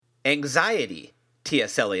Anxiety,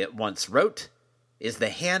 T.S. Eliot once wrote, is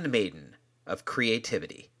the handmaiden of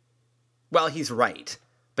creativity. Well, he's right,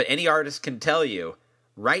 but any artist can tell you,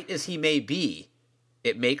 right as he may be,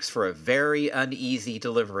 it makes for a very uneasy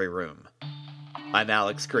delivery room. I'm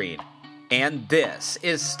Alex Green, and this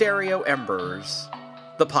is Stereo Embers,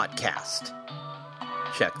 the podcast.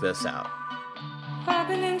 Check this out. I've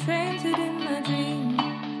been entranced in my dream,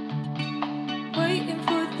 waiting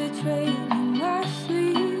for the train in my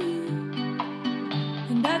sleep,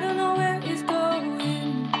 and I don't know where it's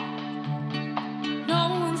going. No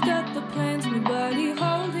one's got the plans, nobody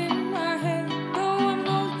holding my hand. Though I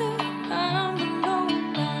know that I'm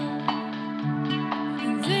alone now,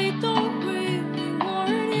 and they don't really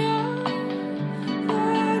warn you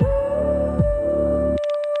that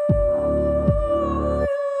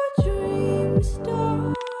your dreams die.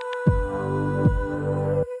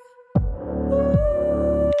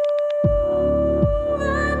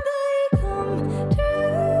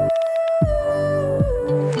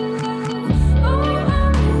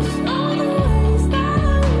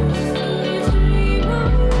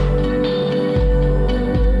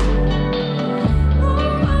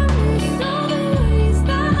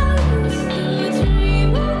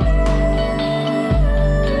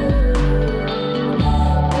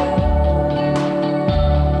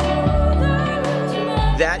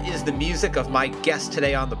 That is the music of my guest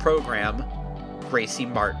today on the program, Gracie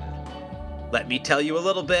Martin. Let me tell you a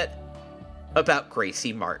little bit about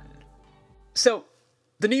Gracie Martin. So,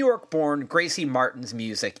 the New York-born Gracie Martin's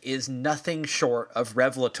music is nothing short of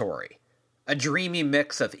revelatory. A dreamy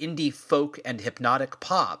mix of indie folk and hypnotic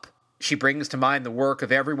pop. She brings to mind the work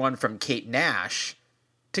of everyone from Kate Nash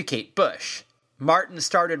to Kate Bush. Martin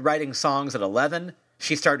started writing songs at 11,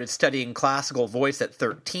 she started studying classical voice at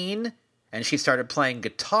 13, and she started playing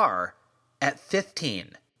guitar at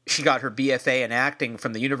 15. She got her BFA in acting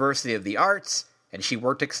from the University of the Arts, and she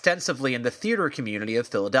worked extensively in the theater community of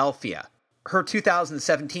Philadelphia. Her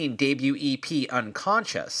 2017 debut EP,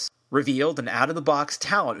 Unconscious, revealed an out-of-the-box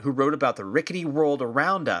talent who wrote about the rickety world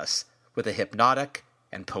around us with a hypnotic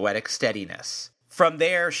and poetic steadiness. From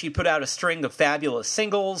there, she put out a string of fabulous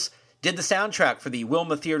singles, did the soundtrack for the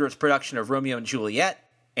Wilma Theater's production of Romeo and Juliet,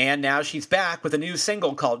 and now she's back with a new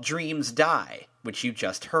single called Dreams Die, which you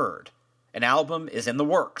just heard. An album is in the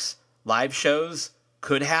works. Live shows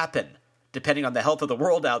could happen, depending on the health of the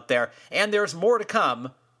world out there, and there's more to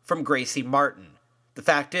come from Gracie Martin. The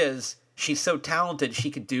fact is, she's so talented she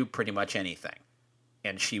could do pretty much anything.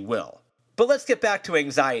 And she will. But let's get back to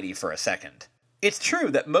anxiety for a second. It's true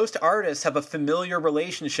that most artists have a familiar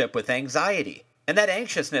relationship with anxiety, and that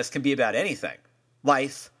anxiousness can be about anything.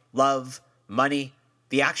 Life, love, money,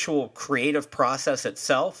 the actual creative process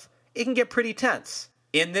itself, it can get pretty tense.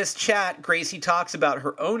 In this chat, Gracie talks about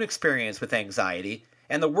her own experience with anxiety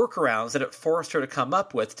and the workarounds that it forced her to come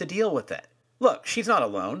up with to deal with it. Look, she's not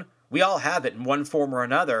alone. We all have it in one form or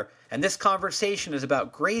another, and this conversation is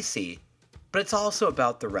about Gracie, but it's also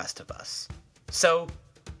about the rest of us. So,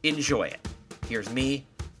 enjoy it. Here's me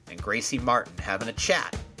and Gracie Martin having a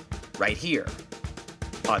chat right here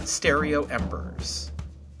on Stereo Embers,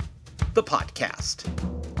 the podcast.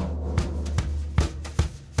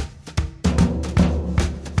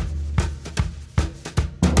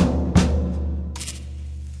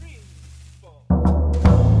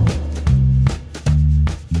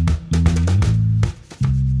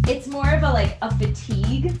 It's more of a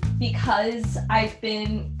fatigue because I've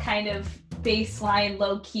been kind of baseline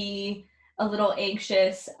low-key a little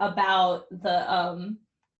anxious about the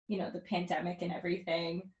the pandemic and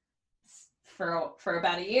everything for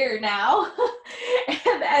about a year now.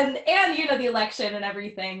 and the election and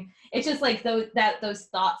everything. It's just like those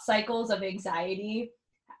thought cycles of anxiety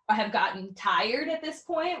have gotten tired at this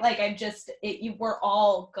point. We're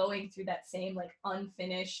all going through that same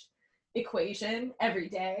unfinished equation every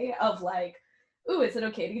day of ooh, is it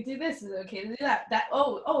okay to do this? Is it okay to do that?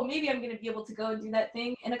 Maybe I'm going to be able to go and do that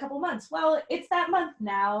thing in a couple months. Well, it's that month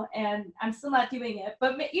now, and I'm still not doing it.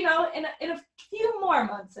 But, in a few more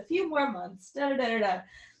months,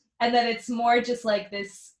 And then it's more just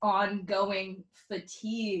this ongoing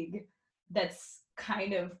fatigue that's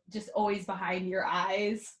kind of just always behind your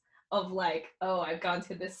eyes of I've gone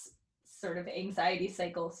through this sort of anxiety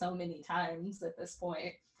cycle so many times at this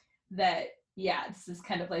point that, this is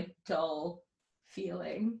kind of dull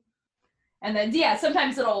feeling. And then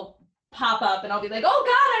sometimes it'll pop up and I'll be like, oh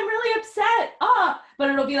god, I'm really upset, but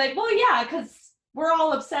it'll be because we're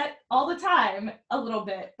all upset all the time a little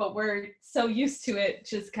bit, but we're so used to it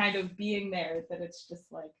just kind of being there that it's just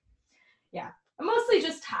I'm mostly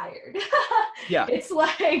just tired. Yeah. It's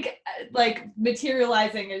like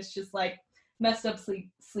materializing is just messed up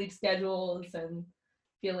sleep schedules and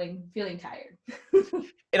feeling tired.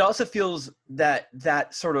 It also feels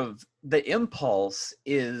that sort of the impulse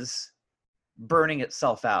is burning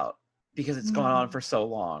itself out because it's gone on for so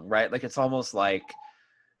long, right? Like it's almost like,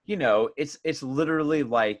 you know, it's literally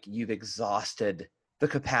like you've exhausted the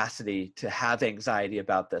capacity to have anxiety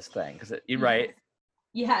about this thing, because you're right.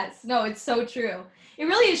 Yes, no, it's so true. It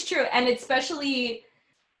really is true, and especially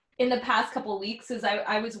in the past couple of weeks, as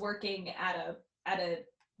I was working at a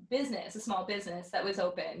business, a small business that was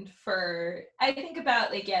opened for, I think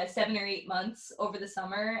about 7 or 8 months over the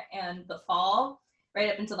summer and the fall,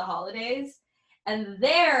 right up until the holidays. And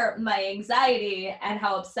there, my anxiety and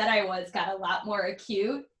how upset I was got a lot more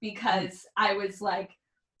acute because I was like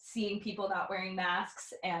seeing people not wearing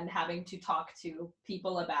masks and having to talk to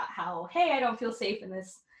people about how, hey, I don't feel safe in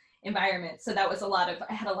this environment. So that was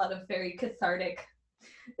I had a lot of very cathartic,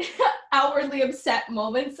 outwardly upset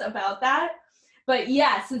moments about that. But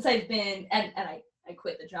yeah, since I've been, and I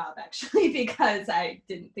quit the job actually because I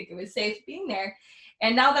didn't think it was safe being there.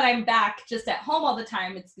 And now that I'm back just at home all the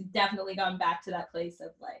time, it's definitely gone back to that place of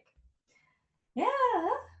like, yeah.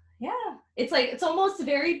 It's like, it's almost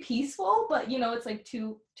very peaceful, but you know, it's like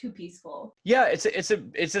too peaceful. Yeah,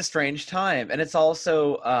 it's a strange time. And it's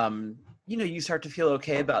also, you know, you start to feel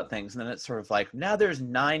okay about things, and then it's sort of like, now there's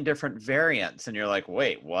 9 different variants, and you're like,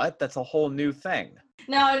 wait, what? That's a whole new thing.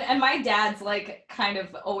 No, and my dad's like kind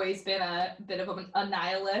of always been a bit of a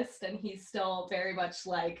nihilist, and he's still very much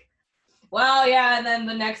like, well, yeah, and then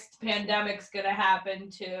the next pandemic's gonna happen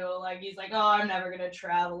too. Like, he's like, oh, I'm never gonna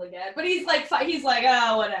travel again. But he's like,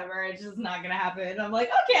 oh, whatever, it's just not gonna happen. And I'm like,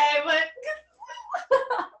 okay, but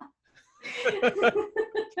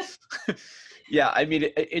yeah, I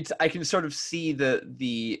mean, it's I can sort of see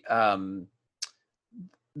the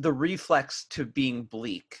reflex to being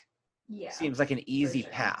bleak. Yeah, seems like an easy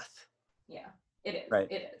path. Yeah, it is. Right.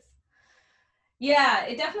 It is. Yeah,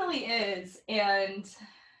 it definitely is. And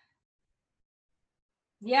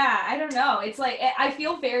yeah, I don't know. It's like, I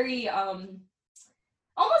feel very almost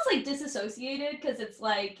like disassociated, because it's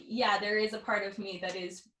like, yeah, there is a part of me that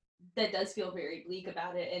does feel very bleak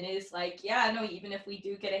about it, and is like, yeah, no, even if we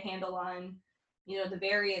do get a handle on, you know, the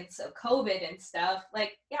variants of COVID and stuff,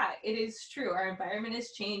 like, yeah, it is true. Our environment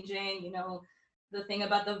is changing, you know, the thing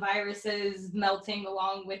about the viruses melting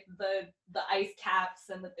along with the ice caps,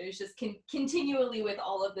 and that there's just continually with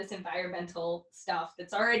all of this environmental stuff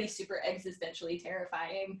that's already super existentially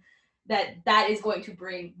terrifying, that is going to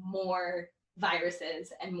bring more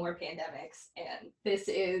viruses and more pandemics. And this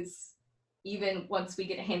is, even once we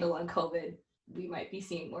get a handle on COVID, we might be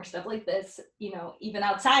seeing more stuff like this, you know, even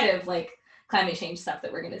outside of like climate change stuff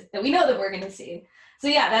that we know that we're gonna see. So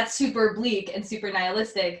yeah, that's super bleak and super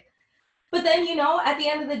nihilistic. But then, you know, at the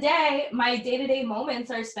end of the day, my day-to-day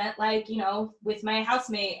moments are spent like, you know, with my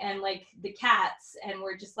housemate and like the cats, and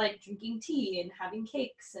we're just like drinking tea and having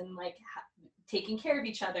cakes and like taking care of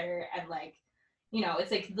each other. And like, you know,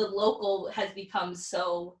 it's like the local has become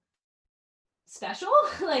so special.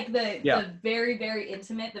 Like the very, very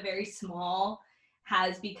intimate, the very small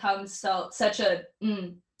has become such a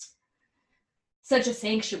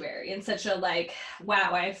sanctuary, and such a like,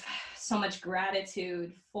 wow, I've so much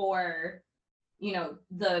gratitude for, you know,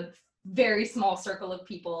 the very small circle of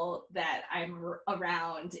people that I'm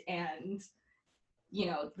around, and, you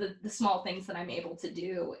know, the small things that I'm able to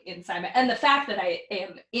do inside and the fact that I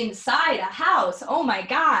am inside a house. Oh my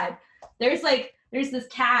God. There's this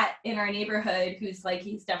cat in our neighborhood who's like,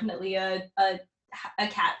 he's definitely a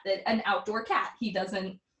cat, an outdoor cat. He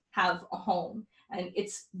doesn't have a home. And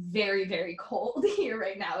it's very, very cold here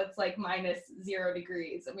right now. It's like -0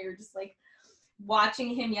 degrees. And we were just like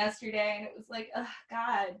watching him yesterday, and it was like, oh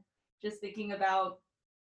God, just thinking about,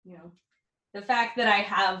 you know, the fact that I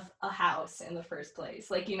have a house in the first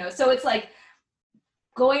place. Like, you know, so it's like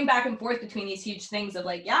going back and forth between these huge things of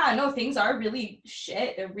like, yeah, no, things are really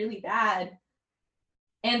shit. They're really bad.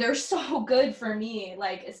 And they're so good for me,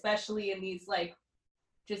 like, especially in these like,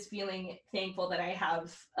 just feeling thankful that I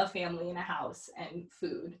have a family and a house and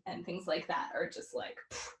food and things like that are just like,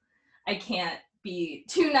 I can't be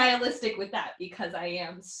too nihilistic with that, because I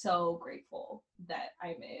am so grateful that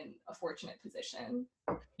I'm in a fortunate position.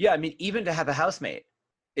 Yeah, I mean, even to have a housemate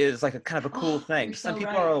is like a kind of a cool thing. Some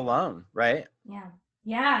people are alone, right?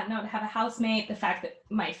 Yeah, no, to have a housemate, the fact that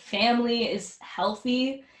my family is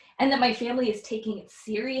healthy and that my family is taking it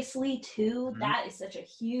seriously too, that is such a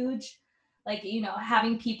huge, like, you know,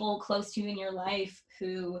 having people close to you in your life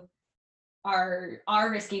who are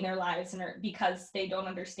risking their lives and because they don't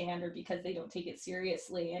understand or because they don't take it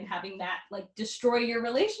seriously, and having that like destroy your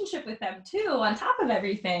relationship with them too on top of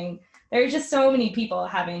everything. There's just so many people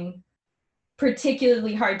having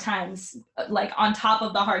particularly hard times, like on top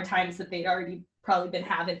of the hard times that they'd already probably been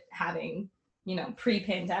having, you know,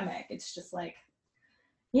 pre-pandemic. It's just like,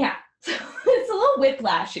 yeah, it's a little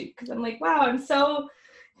whiplashy because I'm like, wow, I'm so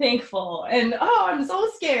thankful, and oh, I'm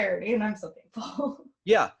so scared, and I'm so thankful.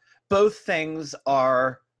 Yeah, both things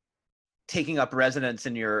are taking up resonance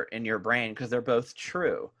in your brain because they're both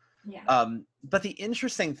true. Yeah. But the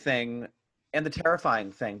interesting thing and the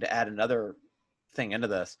terrifying thing, to add another thing into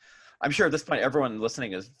this, I'm sure at this point everyone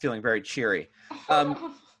listening is feeling very cheery.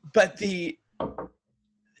 But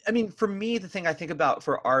for me, the thing I think about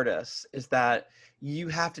for artists is that you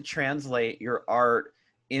have to translate your art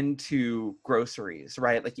into groceries,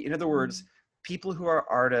 right? Like, in other words, people who are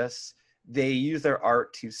artists, they use their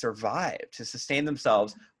art to survive, to sustain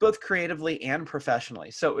themselves, both creatively and professionally.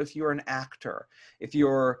 So if you're an actor, if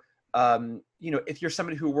you're, if you're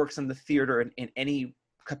somebody who works in the theater in any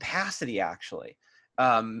capacity, actually,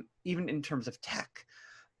 even in terms of tech,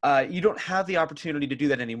 you don't have the opportunity to do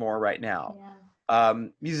that anymore right now. Yeah.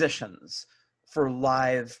 Musicians, for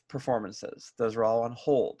live performances, those are all on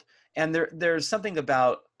hold. And there's something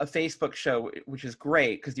about a Facebook show, which is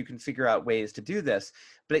great because you can figure out ways to do this,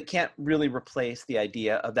 but it can't really replace the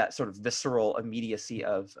idea of that sort of visceral immediacy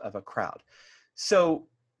of a crowd. So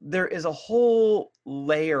there is a whole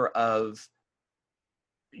layer of,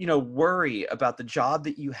 worry about the job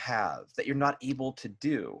that you have that you're not able to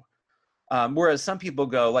do. Whereas some people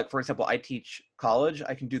go, like, for example, I teach college,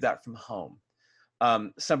 I can do that from home.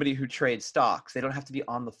 Somebody who trades stocks, they don't have to be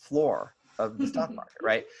on the floor of the stock market,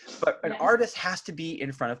 right? But an artist has to be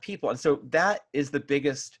in front of people. And so that is the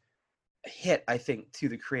biggest hit, I think, to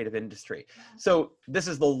the creative industry. So this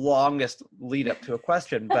is the longest lead up to a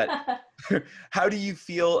question, but how do you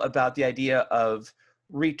feel about the idea of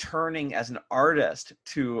returning as an artist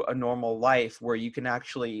to a normal life where you can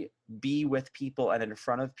actually be with people and in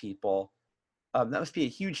front of people? That must be a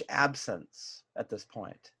huge absence at this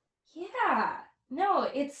point. Yeah. No,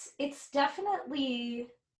 it's definitely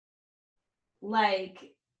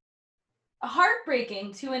like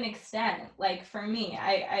heartbreaking to an extent. Like, for me,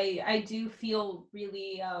 I do feel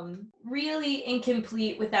really really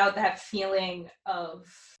incomplete without that feeling of,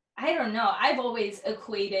 I don't know, I've always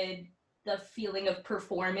equated the feeling of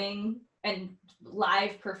performing and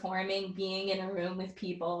live performing, being in a room with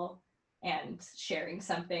people and sharing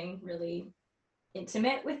something really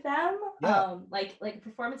intimate with them. Yeah. Like a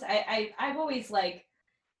performance, I've always like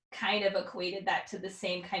kind of equated that to the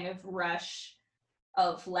same kind of rush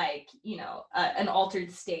of, like, an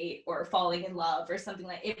altered state or falling in love or something.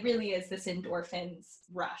 Like, it really is this endorphins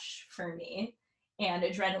rush for me, and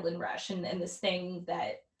adrenaline rush, and this thing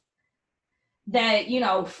that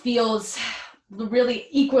feels really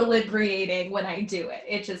equilibrating when I do it.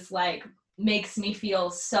 It just like makes me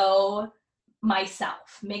feel so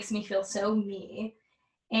myself, makes me feel so me.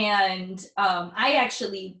 And I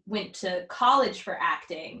actually went to college for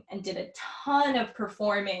acting and did a ton of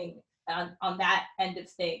performing on that end of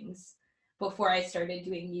things before I started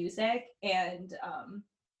doing music. And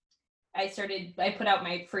I put out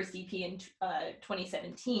my first EP in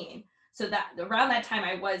 2017. So that around that time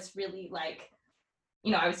I was really like,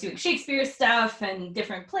 I was doing Shakespeare stuff and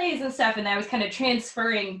different plays and stuff, and I was kind of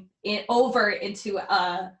transferring it over into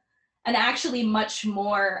an actually much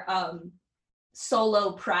more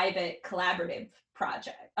solo, private, collaborative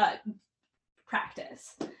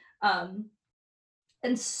practice.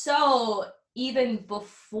 And so even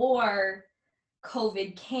before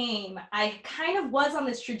COVID came, I kind of was on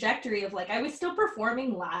this trajectory of, like, I was still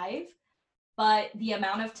performing live, but the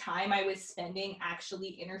amount of time I was spending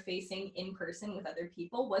actually interfacing in person with other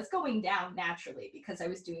people was going down naturally, because I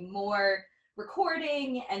was doing more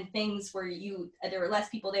recording and things where there were less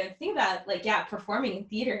people there. The thing about, like, performing in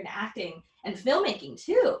theater and acting and filmmaking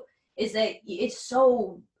too, is that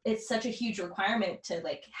it's such a huge requirement to,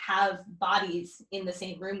 like, have bodies in the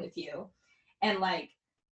same room with you. And, like,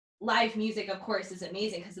 live music, of course, is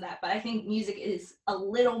amazing because of that, but I think music is a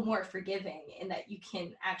little more forgiving in that you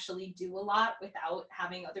can actually do a lot without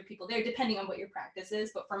having other people there, depending on what your practice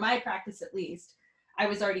is. But for my practice, at least, I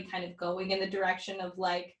was already kind of going in the direction of,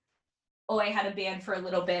 like, oh, I had a band for a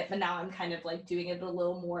little bit, but now I'm kind of like doing it a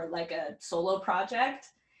little more like a solo project.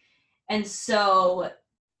 And so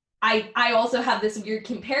I also have this weird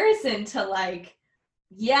comparison to, like,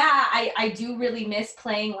 I do really miss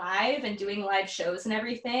playing live and doing live shows and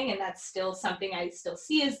everything. And that's still something I still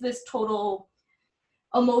see as this total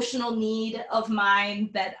emotional need of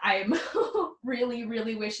mine that I'm really,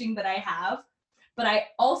 really wishing that I have. But I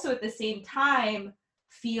also at the same time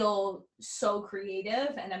feel so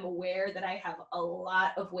creative, and I'm aware that I have a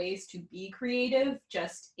lot of ways to be creative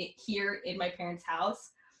just here in my parents'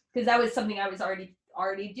 house. because that was something I was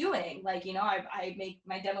already doing. Like, you know, I make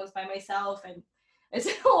my demos by myself, and as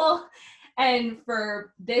well, and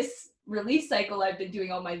for this release cycle, I've been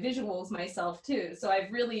doing all my visuals myself too. So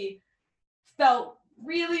I've really felt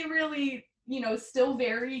really, you know, still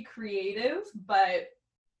very creative, but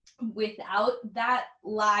without that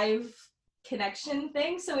live connection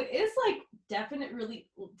thing. So it is like definitely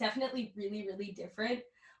really different.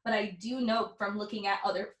 But I do know from looking at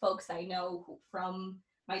other folks I know from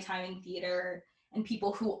my time in theater and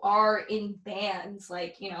people who are in bands,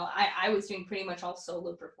 like, you know, I was doing pretty much all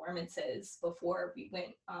solo performances before we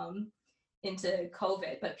went into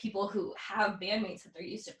COVID, but people who have bandmates that they're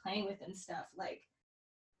used to playing with and stuff, like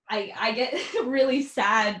I get really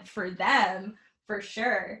sad for them for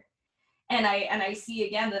sure. And I see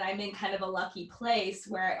again that I'm in kind of a lucky place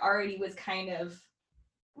where I already was kind of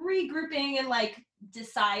regrouping and like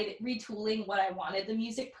retooling what I wanted the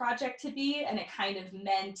music project to be, and it kind of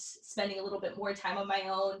meant spending a little bit more time on my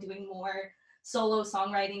own, doing more solo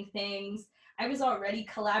songwriting things. I was already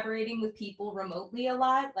collaborating with people remotely a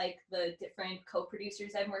lot, like the different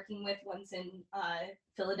co-producers I'm working with. One's in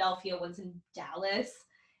Philadelphia, one's in Dallas.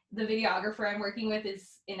 The videographer I'm working with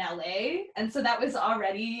is in LA. And so that was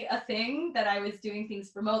already a thing, that I was doing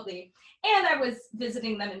things remotely. And I was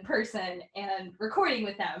visiting them in person and recording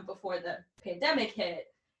with them before the pandemic hit.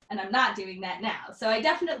 And I'm not doing that now. So I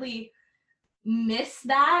definitely miss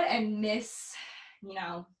that and miss, you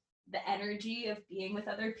know, the energy of being with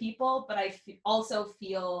other people. But I also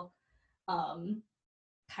feel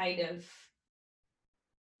kind of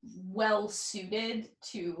well suited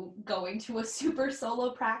to going to a super solo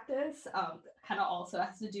practice. Kind of also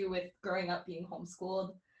has to do with growing up being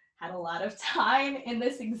homeschooled. Had a lot of time in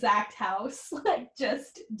this exact house, like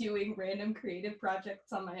just doing random creative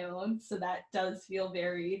projects on my own. So that does feel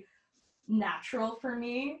very natural for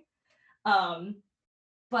me.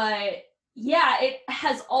 But yeah, it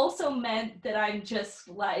has also meant that I'm just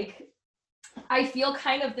like, I feel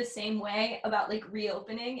kind of the same way about like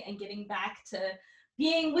reopening and getting back to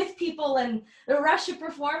being with people, and the rush of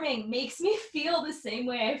performing makes me feel the same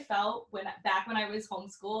way I felt back when I was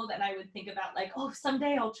homeschooled, and I would think about like, oh,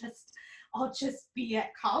 someday I'll just be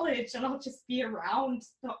at college and I'll just be around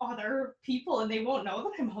the other people and they won't know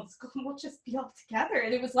that I'm homeschooled and we'll just be all together.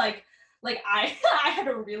 And it was like I had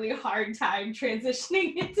a really hard time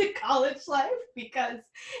transitioning into college life because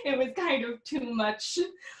it was kind of too much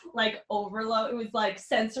like overload. It was like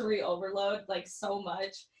sensory overload, like so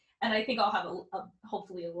much. And I think I'll have a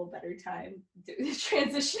hopefully a little better time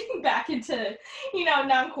transitioning back into, you know,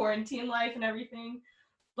 non-quarantine life and everything.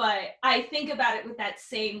 But I think about it with that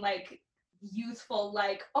same like youthful,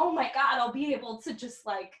 like, oh my God, I'll be able to just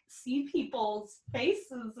like see people's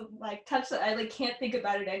faces and like touch it. I like can't think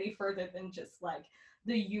about it any further than just like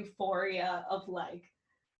the euphoria of like,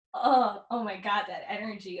 oh my God, that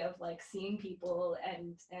energy of like seeing people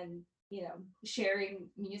and you know, sharing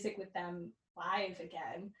music with them live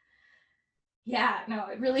again. Yeah, no,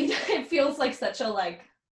 it really it feels like such a like,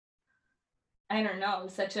 I don't know,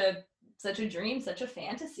 such a dream, such a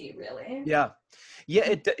fantasy, really. Yeah,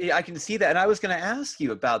 I can see that. And I was going to ask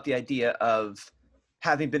you about the idea of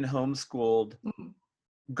having been homeschooled,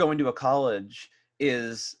 going to a college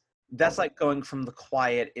that's like going from the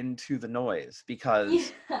quiet into the noise,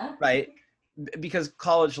 because right, because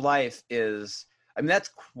college life is, I mean, that's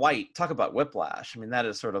quite, talk about whiplash. I mean, that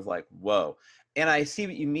is sort of like, whoa. And I see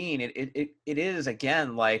what you mean. It is,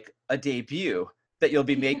 again, like a debut that you'll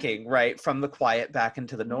be making, right, from the quiet back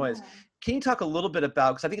into the noise. Can you talk a little bit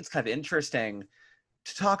about, because I think it's kind of interesting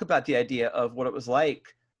to talk about the idea of what it was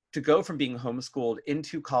like to go from being homeschooled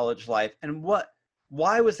into college life, and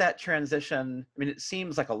why was that transition? I mean, it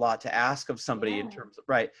seems like a lot to ask of somebody in terms of,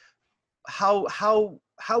 right, how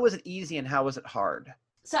was it easy and how was it hard?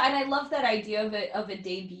 So, and I love that idea of a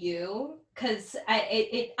debut, because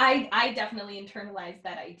I definitely internalized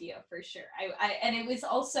that idea for sure. I and it was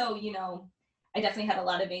also, you know, I definitely had a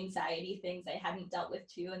lot of anxiety things I hadn't dealt with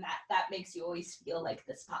too, and that makes you always feel like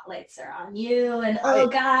the spotlights are on you, and oh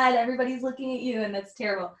God, everybody's looking at you, and that's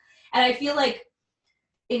terrible. And I feel like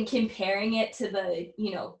in comparing it to the,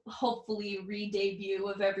 you know, hopefully re-debut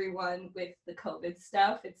of everyone with the COVID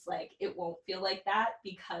stuff, it's like it won't feel like that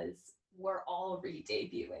because we're all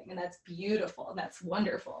re-debuting, and that's beautiful and that's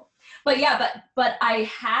wonderful. But yeah, but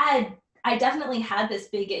I definitely had this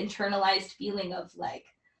big internalized feeling of like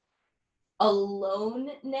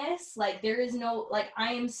aloneness. Like there is no, like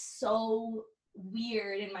I am so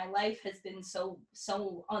weird and my life has been so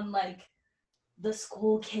unlike the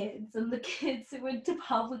school kids and the kids who went to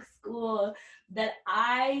public school, that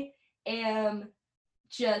I am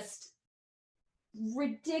just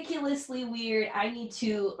ridiculously weird. I need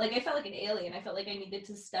to, like, I felt like an alien. I felt like I needed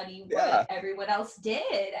to study Yeah. what everyone else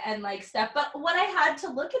did and like stuff. But when I had to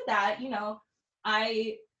look at that, you know,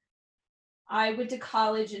 I went to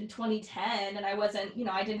college in 2010 and I wasn't, you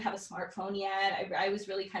know, I didn't have a smartphone yet. I was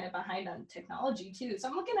really kind of behind on technology too. So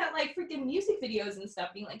I'm looking at like freaking music videos and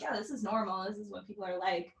stuff being like, yeah, this is normal. This is what people are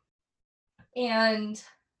like. And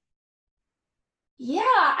yeah,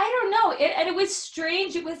 I don't know. And it was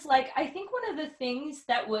strange. It was like, I think one of the things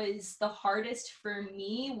that was the hardest for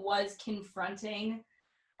me was confronting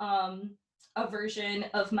a version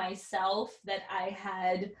of myself that I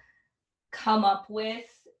had come up with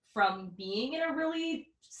from being in a really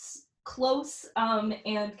close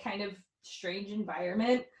and kind of strange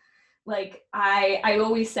environment. Like I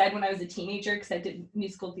always said when I was a teenager, because I did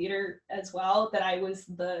musical theater as well, that I was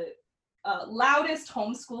the loudest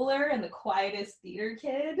homeschooler and the quietest theater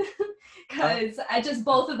kid, because I just,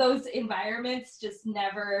 both of those environments just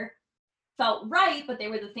never felt right, but they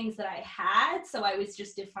were the things that I had. So I was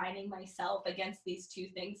just defining myself against these two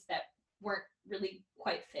things that weren't really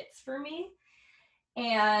quite fits for me.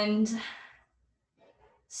 And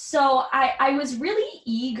so I was really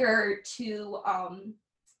eager to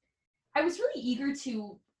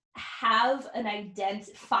have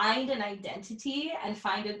find an identity and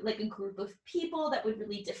find a group of people that would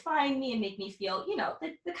really define me and make me feel, you know,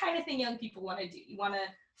 the kind of thing young people want to do. You want to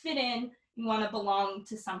fit in, you want to belong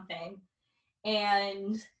to something.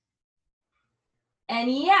 And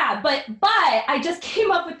yeah, but I just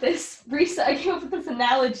came up with this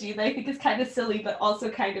analogy that I think is kind of silly, but also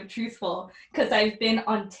kind of truthful, because I've been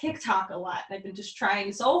on TikTok a lot. And I've been just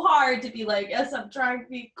trying so hard to be like, yes, I'm trying to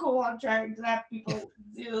be cool. I'm trying to have people,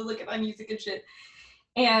 you know, look at my music and shit.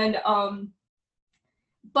 And,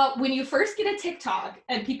 but when you first get a TikTok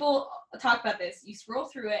and people talk about this, you scroll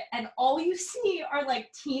through it and all you see are like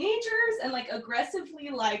teenagers and like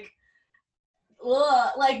aggressively like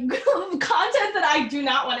content that I do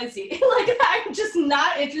not want to see. Like, I'm just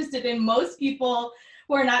not interested in. Most people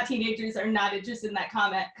who are not teenagers are not interested in that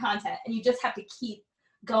content. And you just have to keep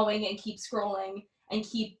going and keep scrolling and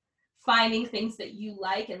keep finding things that you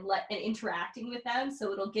like and interacting with them,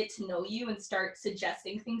 so it'll get to know you and start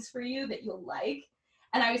suggesting things for you that you'll like.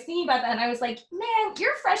 And I was thinking about that and I was like, man,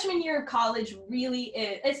 your freshman year of college really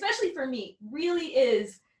is, especially for me, really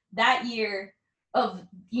is that year of,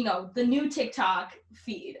 you know, the new TikTok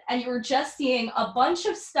feed. And you were just seeing a bunch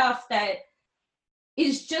of stuff that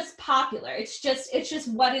is just popular. It's just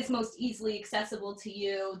what is most easily accessible to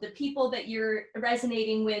you. The people that you're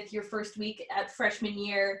resonating with your first week at freshman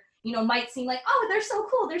year, you know, might seem like, oh, they're so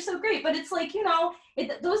cool, they're so great. But it's like, you know,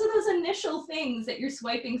 those are those initial things that you're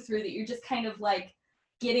swiping through that you're just kind of like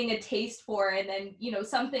getting a taste for. And then, you know,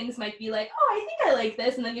 some things might be like, oh, I think I like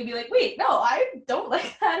this. And then you'll be like, wait, no, I don't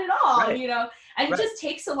like that at all, right. You know? And It just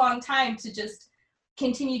takes a long time to just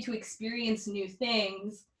continue to experience new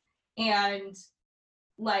things and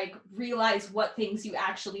like realize what things you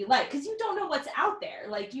actually like, because you don't know what's out there.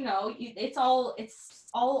 Like, you know, it's all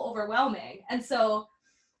overwhelming. And so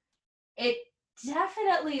it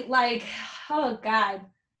definitely, like, oh God,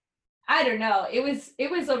 I don't know. It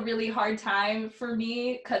was a really hard time for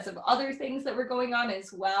me because of other things that were going on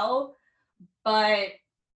as well. But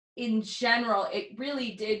in general, it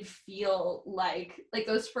really did feel like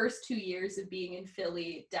those first 2 years of being in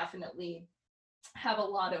Philly definitely have a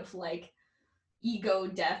lot of like ego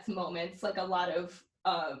death moments, like a lot of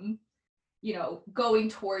you know, going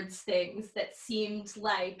towards things that seemed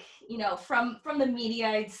like, you know, from the media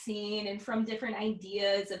I'd seen and from different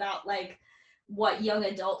ideas about like what young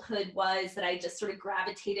adulthood was, that I just sort of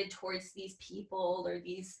gravitated towards these people or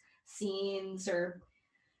these scenes or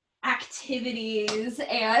activities,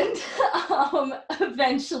 and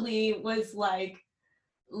eventually was like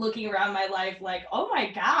looking around my life like, oh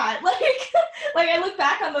my God, like I look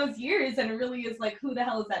back on those years and it really is like, who the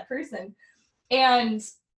hell is that person? And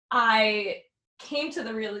I came to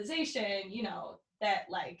the realization, you know, that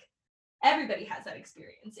like everybody has that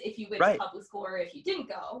experience. If you went to public school or if you didn't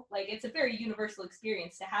go, like it's a very universal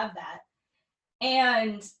experience to have that.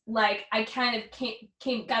 And like I kind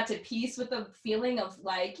of got to peace with the feeling of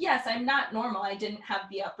like, yes, I'm not normal. I didn't have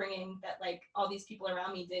the upbringing that like all these people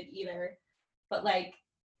around me did either. But like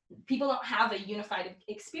people don't have a unified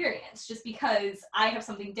experience. Just because I have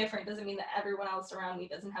something different doesn't mean that everyone else around me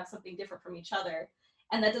doesn't have something different from each other.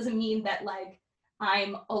 And that doesn't mean that like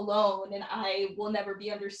I'm alone and I will never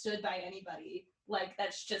be understood by anybody. Like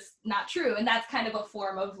that's just not true. And that's kind of a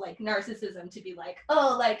form of like narcissism, to be like,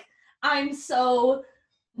 oh, like I'm so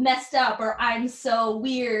messed up or I'm so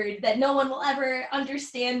weird that no one will ever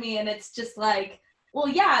understand me. And it's just like, well,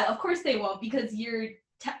 yeah, of course they won't, because you're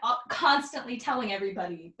constantly telling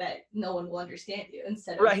everybody that no one will understand you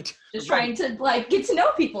instead of Right. just Right. trying to like get to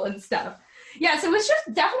know people and stuff. Yeah, so it was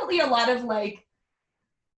just definitely a lot of like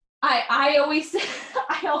I always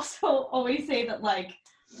I also always say that like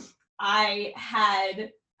I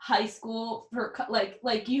had high school for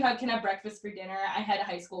like you can have breakfast for dinner. I had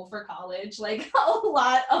high school for college. Like a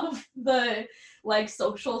lot of the like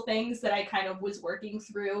social things that I kind of was working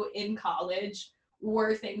through in college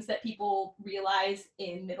were things that people realize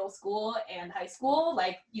in middle school and high school.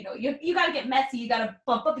 Like, you know, you got to get messy. You got to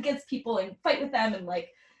bump up against people and fight with them. And like,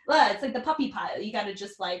 it's like the puppy pile. You got to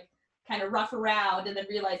just like kind of rough around and then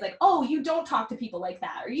realize like, oh, you don't talk to people like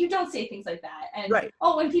that, or you don't say things like that. And Right.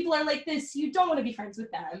 oh, when people are like this, you don't want to be friends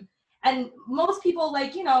with them. And most people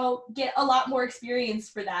like, you know, get a lot more experience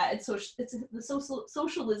for that. It's the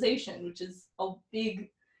socialization, which is a big,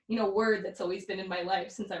 you know, word that's always been in my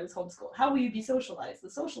life since I was homeschooled. How will you be socialized? The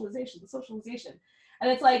socialization.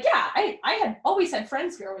 And it's like, yeah, I had always had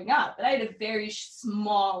friends growing up, but I had a very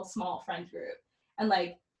small friend group. And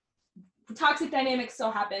like toxic dynamics still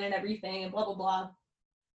happen and everything and blah, blah, blah.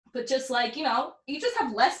 But just like, you know, you just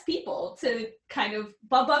have less people to kind of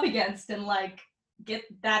bump up against and like get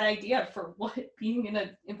that idea for what being in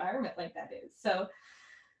an environment like that is. So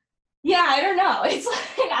yeah, I don't know. It's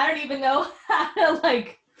like, I don't even know how to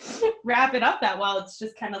like wrap it up that well. It's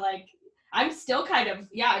just kind of like, I'm still kind of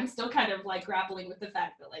like grappling with the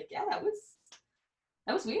fact that like, yeah, that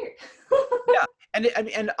was weird. Yeah.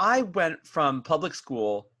 And I went from public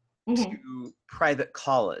school to private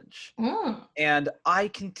college. And I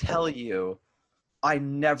can tell you, I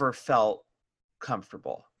never felt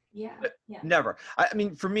comfortable. Yeah. Never. I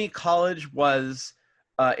mean, for me, college was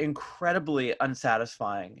incredibly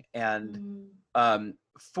unsatisfying. And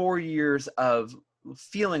 4 years of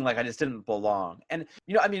feeling like I just didn't belong. And,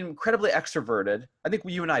 you know, I mean, incredibly extroverted. I think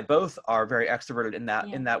you and I both are very extroverted in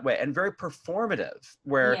that way, and very performative,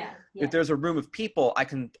 where if there's a room of people, I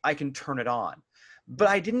can turn it on. But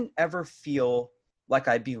I didn't ever feel like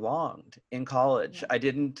I belonged in college. I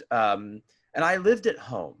didn't, and I lived at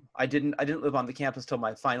home. I didn't live on the campus till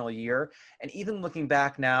my final year. And even looking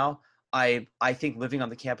back now, I think living on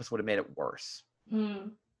the campus would have made it worse.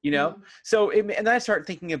 You know? So, and then I start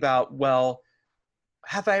thinking about, well,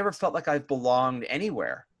 have I ever felt like I've belonged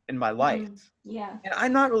anywhere in my life? Yeah. And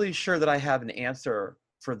I'm not really sure that I have an answer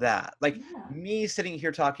for that. Like me sitting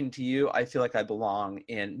here talking to you, I feel like I belong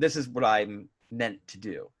in, this is what I'm meant to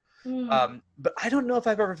do. But I don't know if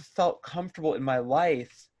I've ever felt comfortable in my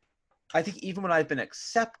life. I think even when I've been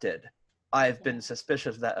accepted, I've been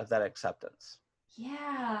suspicious of that acceptance.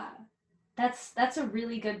 Yeah, that's a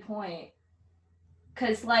really good point.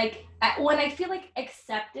 Because like when I feel like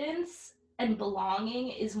acceptance and belonging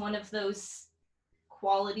is one of those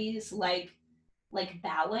qualities like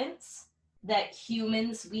balance that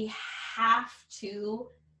humans, we have to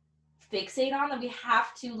fixate on them. We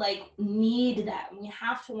have to like need them. We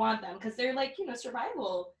have to want them because they're like, you know,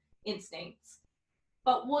 survival instincts.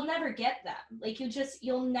 But we'll never get them. Like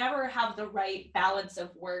you'll never have the right balance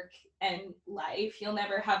of work and life. You'll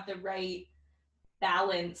never have the right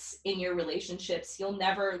balance in your relationships. You'll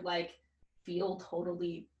never like feel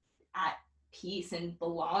totally at peace and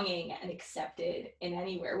belonging and accepted in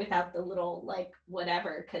anywhere without the little like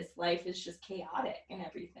whatever, because life is just chaotic and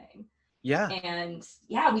everything. Yeah. And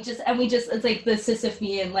yeah, we just it's like the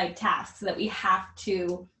Sisyphean like tasks that we have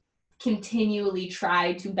to continually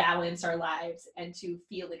try to balance our lives and to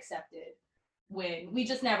feel accepted when we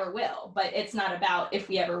just never will. But it's not about if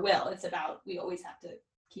we ever will, it's about we always have to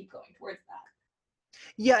keep going towards that.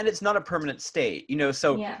 Yeah, and it's not a permanent state, you know,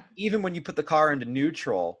 so even when you put the car into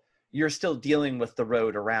neutral, you're still dealing with the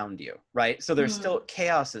road around you, right? So there's still,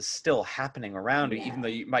 chaos is still happening around you, even though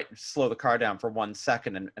you might slow the car down for 1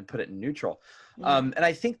 second and put it in neutral. And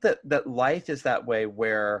I think that life is that way,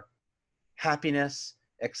 where happiness,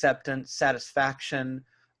 acceptance, satisfaction,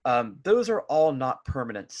 those are all not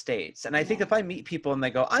permanent states. And I think if I meet people and they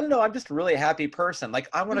go, I don't know, I'm just a really happy person, like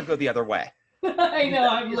I want to go the other way. I know,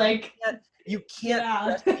 I'm like, you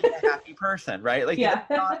can't be a happy person, right? Like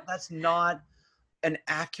that's not an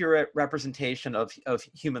accurate representation of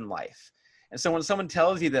human life. And so when someone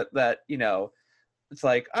tells you that, you know, it's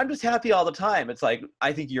like, I'm just happy all the time, it's like,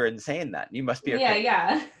 I think you're insane then. You must be okay.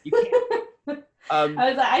 You can't. I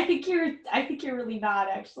was like, I think you're really not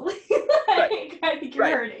actually. I think you're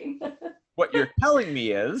hurting. What you're telling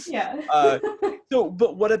me is, but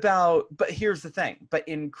here's the thing, but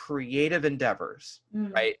in creative endeavors,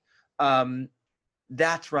 right?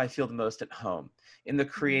 That's where I feel the most at home, in the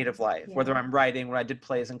creative life, whether I'm writing, when I did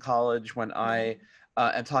plays in college, when I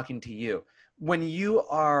am talking to you. When you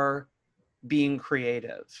are being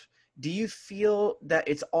creative, do you feel that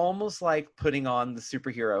it's almost like putting on the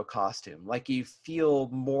superhero costume? Like you feel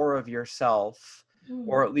more of yourself,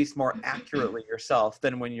 or at least more accurately yourself,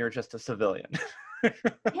 than when you're just a civilian?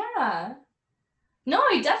 Yeah. No,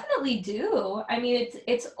 I definitely do. I mean,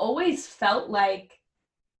 it's always felt like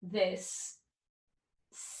this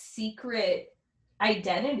secret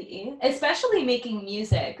identity, especially making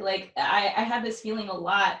music. Like I had this feeling a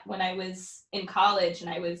lot when I was in college and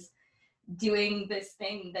I was doing this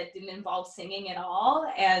thing that didn't involve singing at all,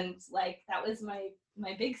 and like that was my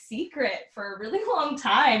big secret for a really long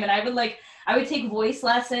time. And I would take voice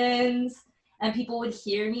lessons, and people would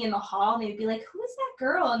hear me in the hall and they'd be like, who is that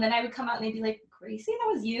girl? And then I would come out and they'd be like, Gracie,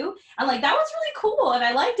 that was you. And like that was really cool and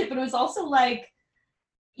I liked it, but it was also like,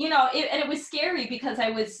 you know, and it was scary because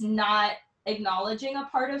I was not acknowledging a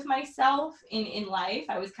part of myself in life.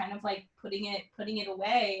 I was kind of like putting it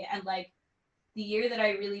away. And like the year that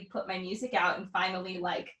I really put my music out and finally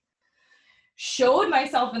like showed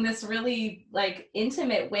myself in this really like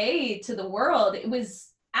intimate way to the world, it was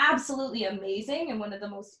absolutely amazing and one of the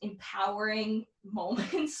most empowering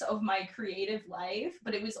moments of my creative life.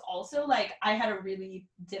 But it was also like I had a really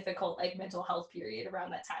difficult like mental health period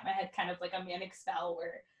around that time. I had kind of like a manic spell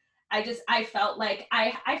where I felt like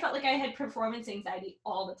I felt like I had performance anxiety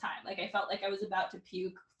all the time. Like I felt like I was about to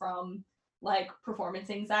puke from like performance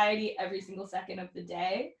anxiety every single second of the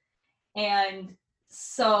day. And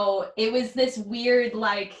so it was this weird,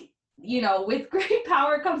 like, you know, with great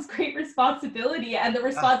power comes great responsibility. And the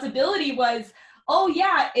responsibility was, oh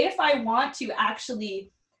yeah, if I want to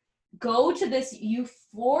actually go to this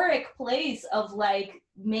euphoric place of like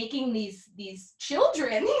making these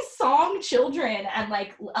children, these song children, and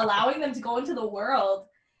like allowing them to go into the world,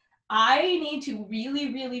 I need to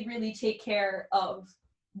really, really, really take care of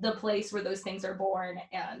the place where those things are born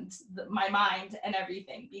and my mind and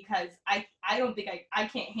everything, because I don't think I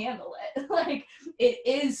can't handle it. Like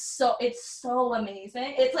it's so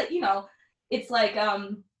amazing. It's like, you know, it's like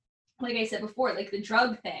I said before, like the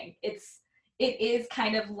drug thing, it is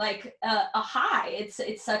kind of like a high.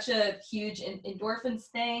 It's such a huge endorphins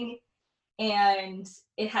thing, and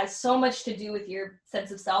it has so much to do with your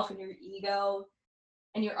sense of self and your ego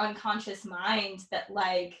and your unconscious mind that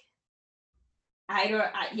like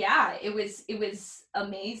it was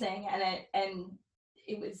amazing, and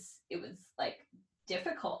it was like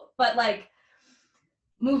difficult, but like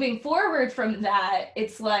moving forward from that,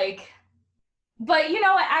 it's like, but you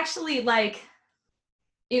know, actually like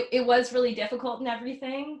it was really difficult and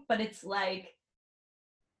everything, but it's like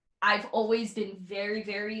I've always been very,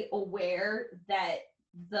 very aware that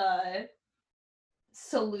the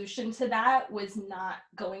solution to that was not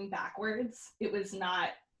going backwards. It was not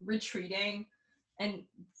retreating and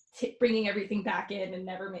bringing everything back in and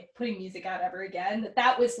never putting music out ever again.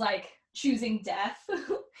 That was like choosing death.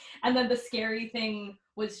 And then the scary thing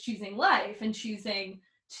was choosing life and choosing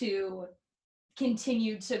to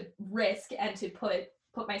continue to risk and to put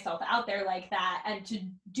myself out there like that and to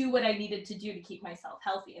do what I needed to do to keep myself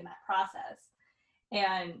healthy in that process.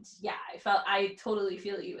 And yeah, I totally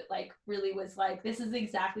feel you. It like really was like, this is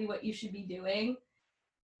exactly what you should be doing.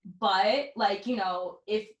 But like, you know,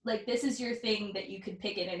 if like this is your thing that you could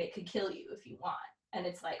pick it and it could kill you if you want. And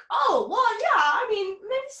it's like, oh, well, yeah, I mean,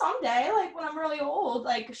 maybe someday, like when I'm really old,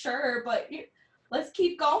 like sure, but let's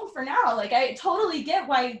keep going for now. Like I totally get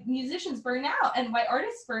why musicians burn out and why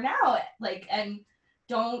artists burn out, like, and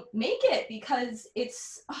don't make it, because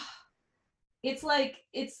it's like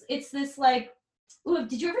it's this like, ooh,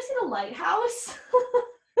 did you ever see The Lighthouse?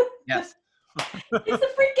 Yes. It's a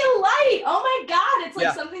freaking light. Oh my God. It's like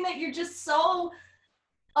Yeah. something that you're just so,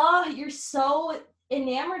 you're so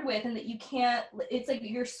enamored with, and that you can't, it's like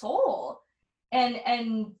your soul.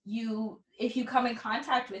 And you, if you come in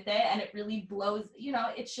contact with it and it really blows, you know,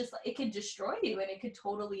 it's just, it could destroy you and it could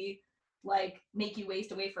totally like make you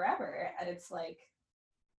waste away forever. And it's like,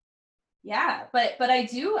 yeah, but I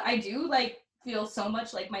do like feel so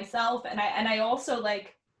much like myself. And I also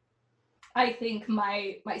like, I think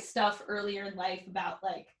my stuff earlier in life about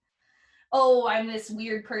like, oh, I'm this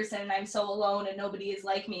weird person and I'm so alone and nobody is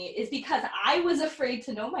like me, is because I was afraid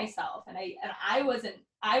to know myself, and I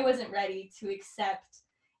wasn't ready to accept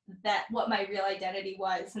that what my real identity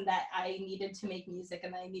was, and that I needed to make music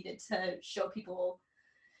and I needed to show people,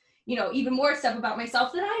 you know, even more stuff about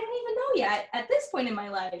myself that I didn't even know yet at this point in my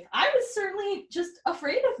life. I was certainly just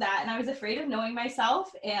afraid of that, and I was afraid of knowing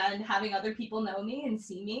myself and having other people know me and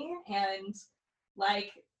see me, and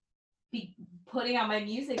like putting out my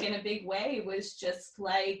music in a big way was just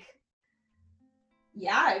like,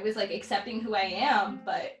 yeah, it was like accepting who I am,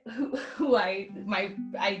 but my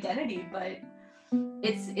identity, but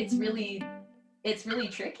it's really it's really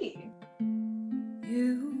tricky.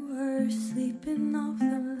 You were sleeping off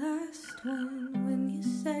the last one when you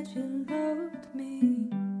said you loved me.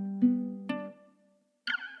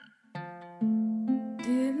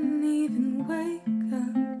 Didn't even wake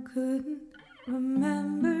up, couldn't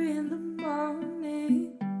remember in the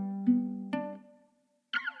morning.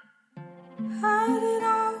 Had it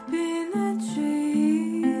all been a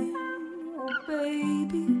dream? Oh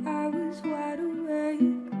baby, I was wide awake.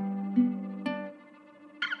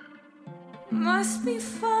 Must be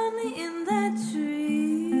funny in that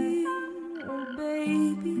dream. Oh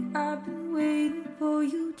baby, I've been waiting for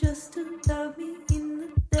you just to love me in the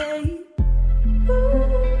day. Ooh,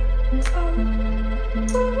 oh,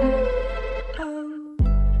 ooh, oh.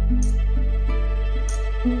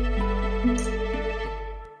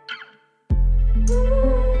 Ooh,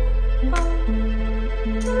 oh,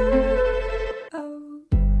 ooh, oh.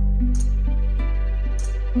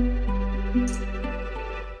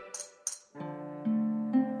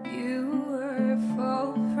 You were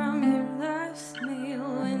full from your last meal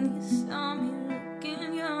when you saw me looking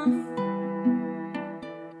yummy.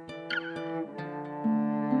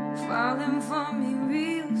 Falling for me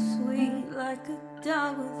real sweet, like a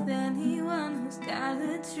dog with anyone who's got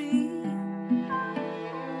a treat.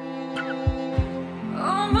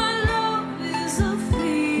 Oh, my love is a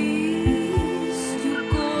feast. You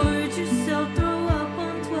gorge yourself, throw up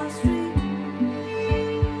on 12th Street.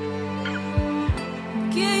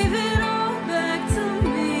 Gave it all back to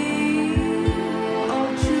me,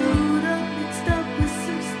 all chewed up, mixed up with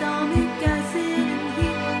some stomach acid and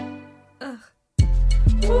heat. Ugh.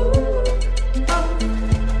 Ooh, oh,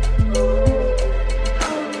 ooh,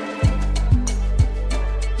 oh.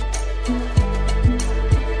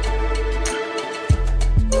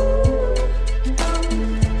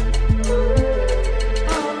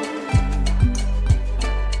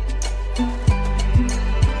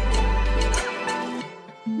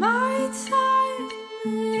 My time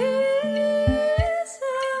isn't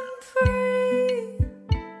free.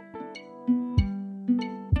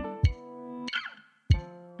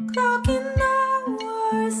 Clocking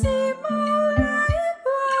hours in my library.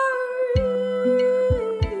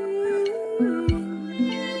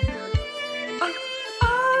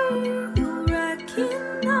 Are you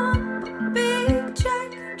racking up a big check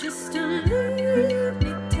just to leave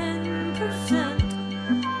me 10%?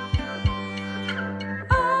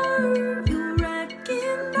 Are you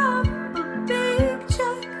racking up a big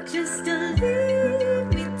check just to leave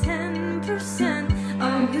me 10%? I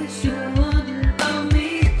wish you wouldn't love me.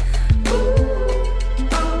 Ooh,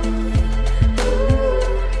 oh, ooh,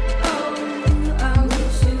 oh. I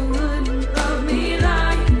wish you wouldn't love me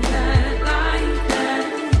like that, like that.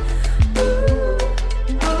 Ooh,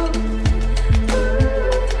 oh, ooh,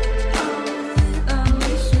 oh. I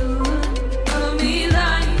wish you wouldn't love me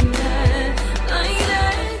like that, like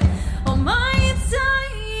that. Oh, my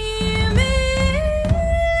time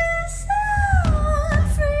is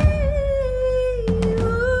free.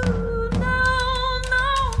 Ooh, no, no.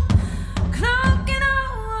 Clocking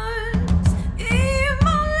hours in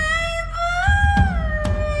my library.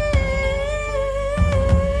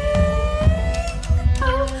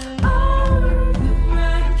 Oh, are you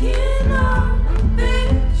racking up a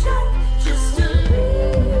big check just to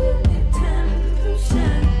leave me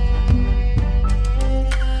 10%?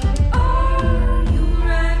 Are you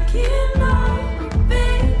racking up a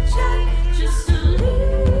big check just to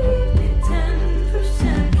leave me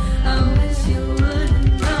 10%? I wish you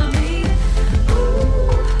wouldn't love me. Ooh,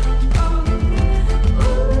 oh,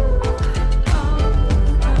 ooh, oh.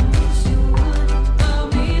 I wish you wouldn't love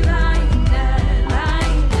me like that,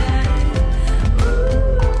 like that. Ooh,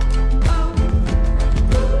 oh,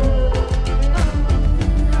 ooh, oh.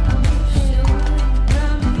 I wish you wouldn't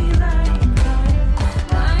love me like that,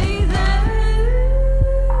 like that.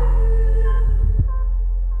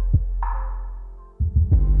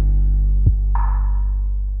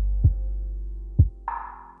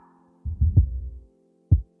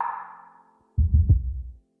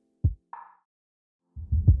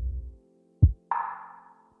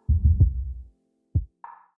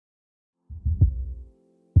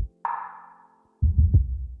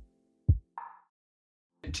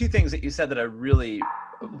 Two things that you said that I really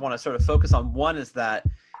want to sort of focus on. One is that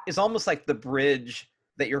it's almost like the bridge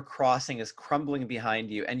that you're crossing is crumbling behind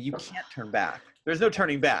you and you can't turn back. There's no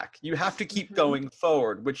turning back. You have to keep going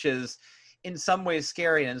forward, which is in some ways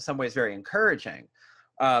scary and in some ways very encouraging.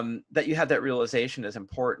 That you have that realization is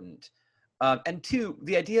important. And two,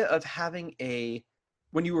 the idea of having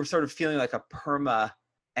when you were sort of feeling like a perma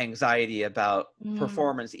anxiety about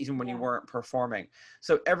performance, even when you weren't performing.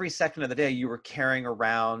 So every second of the day, you were carrying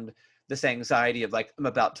around this anxiety of like, I'm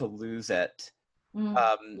about to lose it.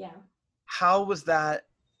 Yeah. How was that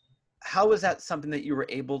something that you were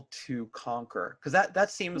able to conquer? Because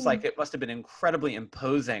that seems like it must have been incredibly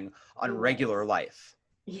imposing on regular life.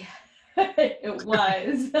 Yeah, it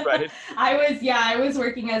was. Right. I was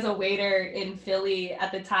working as a waiter in Philly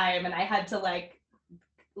at the time, and I had to like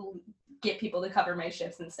get people to cover my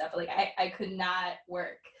shifts and stuff. Like I could not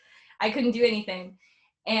work. I couldn't do anything.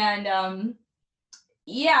 And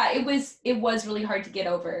yeah, it was really hard to get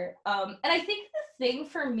over. And I think the thing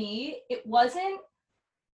for me, it wasn't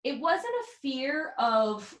a fear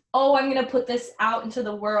of, oh, I'm going to put this out into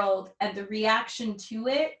the world and the reaction to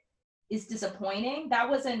it is disappointing. That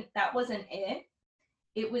wasn't it.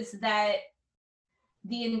 It was that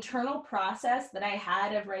the internal process that I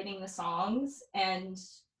had of writing the songs and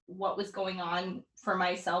what was going on for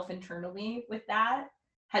myself internally with that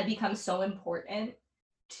had become so important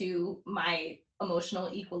to my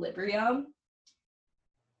emotional equilibrium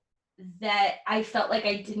that I felt like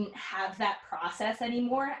I didn't have that process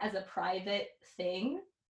anymore as a private thing.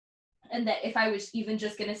 And that if I was even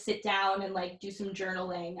just going to sit down and like do some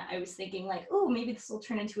journaling, I was thinking like, oh, maybe this will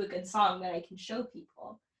turn into a good song that I can show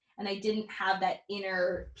people. And I didn't have that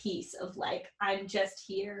inner piece of like, I'm just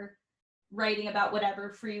here writing about whatever,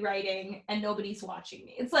 free writing, and nobody's watching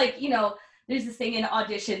me. It's like, there's this thing in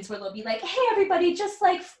auditions where they'll be like, hey, everybody, just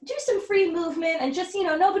like do some free movement and just,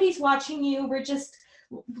 nobody's watching you. We're just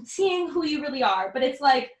seeing who you really are. But it's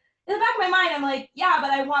like, in the back of my mind, I'm like, yeah,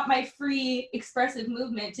 but I want my free expressive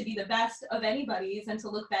movement to be the best of anybody's and to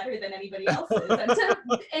look better than anybody else's and to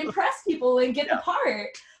impress people and get the part.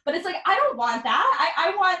 But it's like, I don't want that.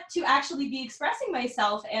 I want to actually be expressing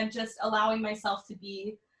myself and just allowing myself to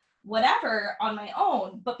be whatever on my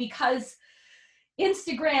own. But because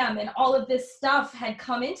Instagram and all of this stuff had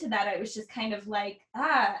come into that, I was just kind of like,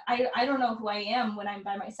 I don't know who I am when I'm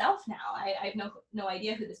by myself now. I have no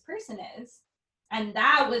idea who this person is. And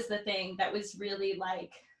that was the thing that was really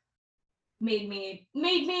like made me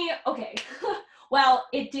okay. Well,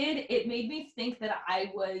 it made me think that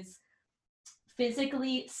I was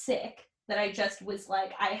physically sick, that I just was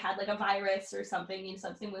like, I had like a virus or something,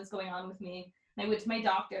 something was going on with me. And I went to my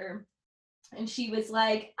doctor and she was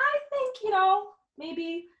like, I think,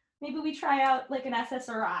 maybe we try out like an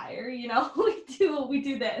SSRI or, we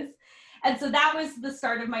do this. And so that was the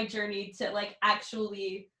start of my journey to like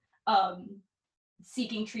actually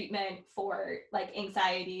seeking treatment for like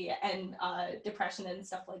anxiety and depression and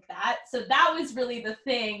stuff like that. So that was really the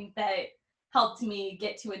thing that helped me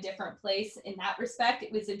get to a different place in that respect.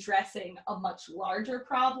 It was addressing a much larger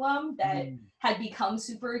problem that had become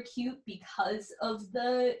super acute because of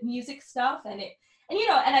the music stuff. And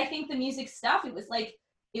I think the music stuff, it was like,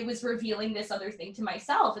 it was revealing this other thing to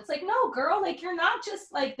myself. It's like, no, girl, like you're not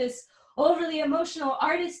just like this overly emotional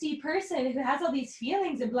artisty person who has all these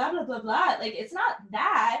feelings and blah, blah, blah, blah. Like, it's not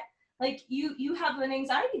that. Like you have an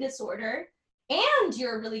anxiety disorder and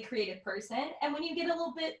you're a really creative person. And when you get a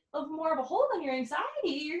little bit of more of a hold on your anxiety,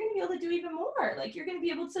 you're going to be able to do even more. Like you're going to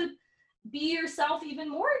be able to be yourself even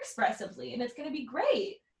more expressively, and it's going to be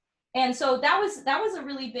great. And so that was a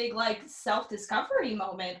really big like self-discovery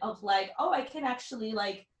moment of like, oh, I can actually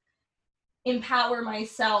like empower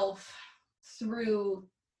myself through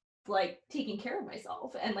like taking care of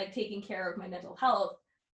myself and like taking care of my mental health,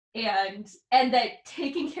 and that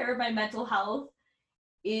taking care of my mental health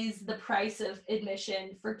is the price of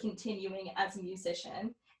admission for continuing as a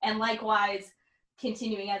musician, and likewise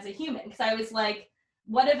continuing as a human. Because I was like,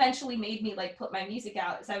 what eventually made me like put my music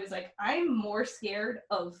out is I was like, I'm more scared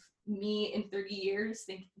of me in 30 years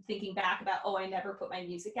thinking back about, oh, I never put my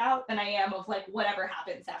music out, than I am of like whatever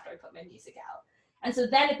happens after I put my music out. And so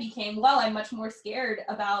then it became, well, I'm much more scared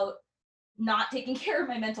about not taking care of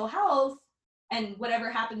my mental health and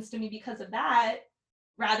whatever happens to me because of that,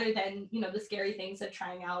 rather than, the scary things of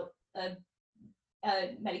trying out a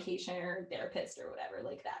medication or therapist or whatever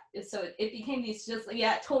like that. So it became these just,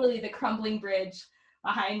 totally the crumbling bridge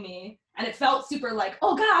behind me. And it felt super like,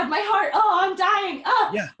 oh God, my heart, oh, I'm dying.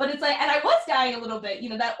 Oh. Yeah. But it's like, and I was dying a little bit,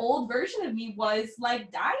 that old version of me was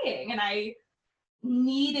like dying, and I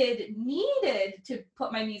needed to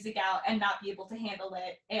put my music out and not be able to handle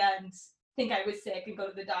it and think I was sick and go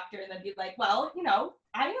to the doctor and then be like, well,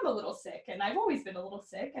 I am a little sick and I've always been a little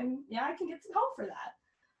sick, and I can get some help for that.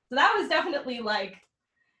 So that was definitely like,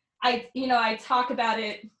 I talk about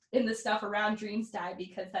it in the stuff around Dreams Die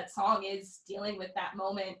because that song is dealing with that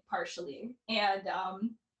moment partially. And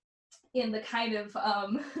in the kind of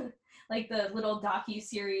like the little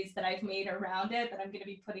docu-series that I've made around it that I'm going to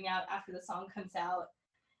be putting out after the song comes out,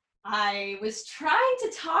 I was trying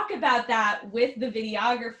to talk about that with the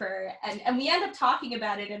videographer, and we end up talking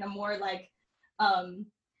about it in a more like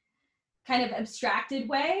kind of abstracted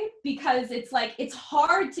way, because it's like it's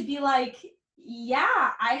hard to be like,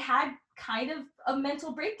 yeah, I had kind of a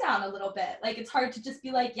mental breakdown a little bit. Like it's hard to just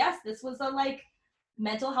be like, yes, this was a like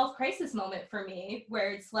mental health crisis moment for me,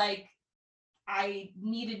 where it's like I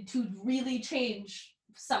needed to really change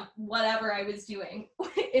some whatever I was doing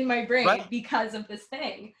in my brain Right. because of this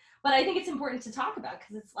thing. But I think it's important to talk about,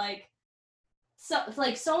 because it's like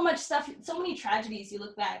so much stuff, so many tragedies you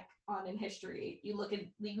look back on in history, you look a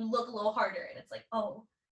little harder and it's like, oh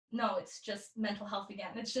no, it's just mental health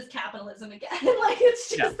again, it's just capitalism again. Like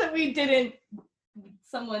it's just that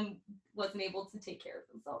someone wasn't able to take care of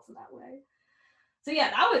themselves in that way. So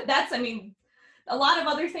yeah, that's I mean, a lot of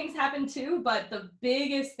other things happened too, but the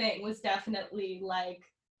biggest thing was definitely like,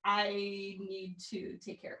 I need to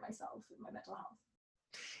take care of myself and my mental health.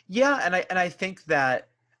 Yeah, and I think that,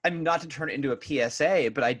 I mean, not to turn it into a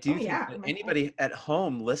PSA, but I do think that anybody at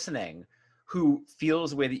home listening who feels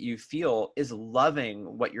the way that you feel is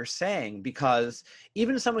loving what you're saying, because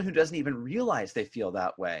even someone who doesn't even realize they feel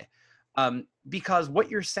that way, because what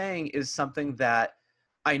you're saying is something that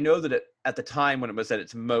I know that at the time when it was at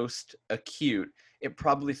its most acute, it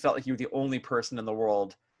probably felt like you were the only person in the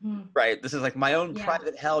world. Right. This is like my own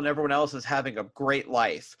private hell and everyone else is having a great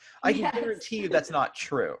life. I can guarantee you that's not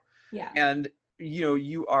true. Yeah. And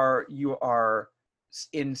you are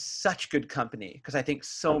in such good company, because I think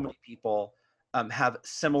so many people have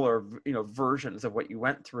similar versions of what you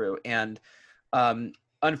went through, and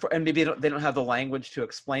maybe they don't have the language to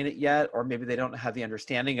explain it yet, or maybe they don't have the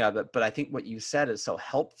understanding of it. But I think what you said is so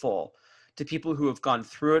helpful to people who have gone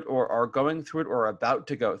through it or are going through it or are about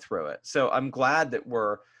to go through it. So I'm glad that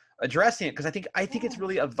we're addressing it, because I think it's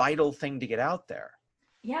really a vital thing to get out there.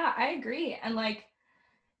 Yeah, I agree. And like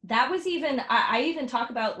that was even I even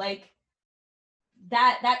talk about like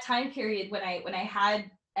that time period when I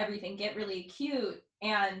had everything get really acute,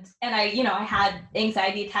 and I had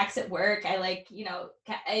anxiety attacks at work. I like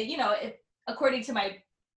according to my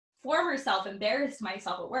former self, embarrassed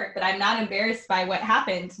myself at work, but I'm not embarrassed by what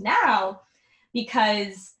happened now,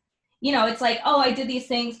 because it's like, oh, I did these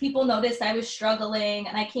things, people noticed I was struggling,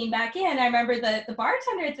 and I came back in. I remember the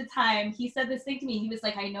bartender at the time, he said this thing to me. He was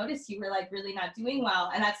like, I noticed you were like really not doing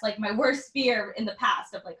well. And that's like my worst fear in the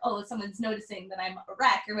past, of like, oh, someone's noticing that I'm a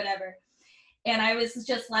wreck or whatever. And I was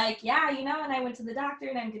just like, yeah, and I went to the doctor,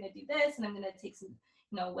 and I'm going to do this, and I'm going to take some,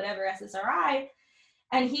 whatever SSRI.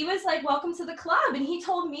 And he was like, welcome to the club. And he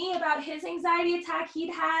told me about his anxiety attack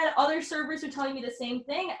he'd had. Other servers were telling me the same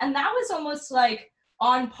thing. And that was almost like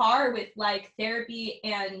on par with like therapy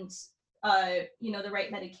and, the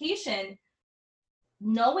right medication,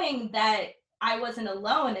 knowing that I wasn't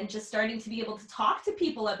alone and just starting to be able to talk to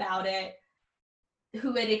people about it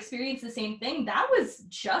who had experienced the same thing. That was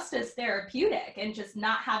just as therapeutic, and just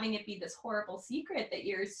not having it be this horrible secret that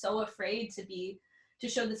you're so afraid to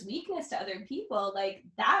show this weakness to other people, like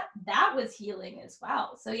that was healing as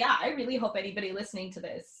well. So yeah, I really hope anybody listening to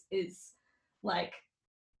this is like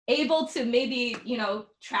able to maybe,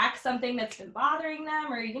 track something that's been bothering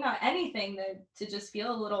them, or, anything to just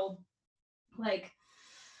feel a little like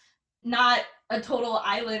not a total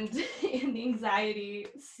island in the anxiety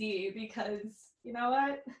sea, because you know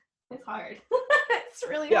what? It's hard. It's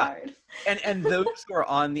really hard. And those who are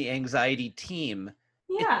on the anxiety team,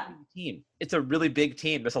 it's a really big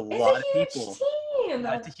team. There's a lot of people.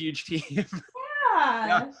 It's a huge team.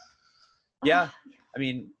 Yeah. I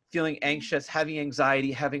mean, feeling anxious, having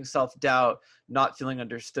anxiety, having self-doubt, not feeling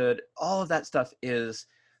understood, all of that stuff is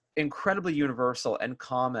incredibly universal and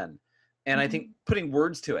common. And I think putting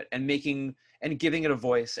words to it and giving it a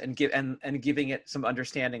voice and giving it some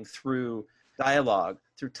understanding through dialogue,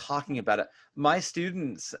 through talking about it. My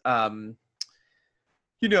students, where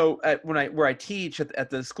I teach at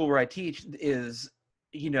the school where I teach is,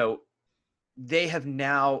 they have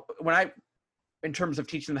now, in terms of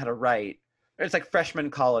teaching them how to write, it's like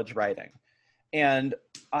freshman college writing. And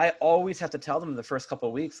I always have to tell them in the first couple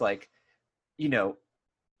of weeks, like,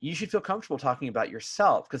 you should feel comfortable talking about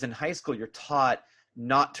yourself, because in high school, you're taught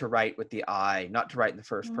not to write with the I, not to write in the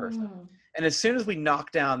first person. And as soon as we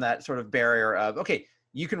knock down that sort of barrier of, okay,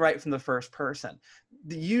 you can write from the first person,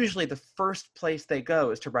 usually the first place they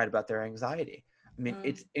go is to write about their anxiety. I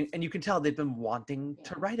mean, and you can tell they've been wanting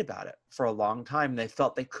to write about it for a long time. They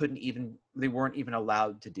felt they weren't even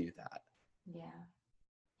allowed to do that.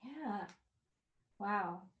 Yeah.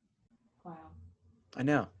 Wow. I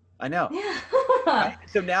know. Yeah. Right?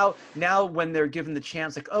 So now when they're given the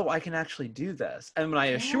chance, like, oh, I can actually do this. And when I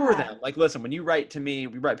assure Yeah. them, like, listen, when you write to me,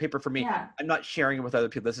 we write paper for me, Yeah. I'm not sharing it with other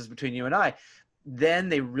people. This is between you and I. Then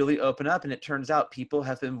they really open up, and it turns out people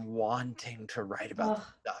have been wanting to write about Ugh, this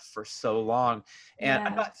stuff for so long. And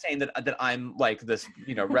I'm yeah. not saying that I'm like this,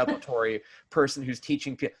 revelatory person who's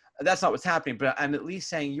teaching people. That's not what's happening, but I'm at least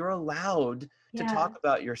saying you're allowed to Yeah. talk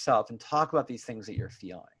about yourself and talk about these things that you're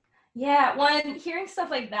feeling. Yeah, when hearing stuff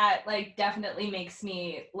like that, like, definitely makes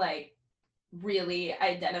me like really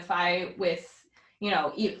identify with,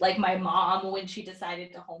 like my mom when she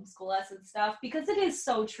decided to homeschool us and stuff, because it is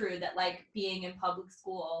so true that like being in public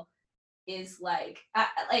school is like,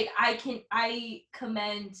 I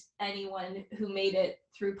commend anyone who made it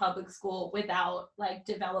through public school without like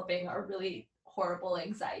developing a really horrible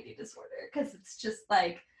anxiety disorder, because it's just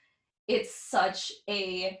like, it's such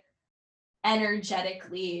a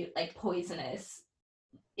energetically like poisonous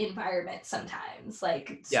environment sometimes,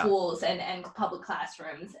 like Yeah. schools and public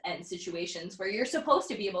classrooms and situations where you're supposed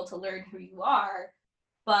to be able to learn who you are,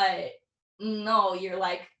 but no, you're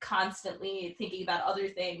like constantly thinking about other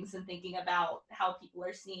things and thinking about how people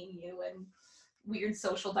are seeing you and weird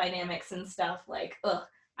social dynamics and stuff. Like,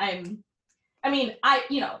 I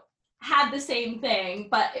had the same thing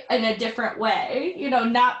but in a different way,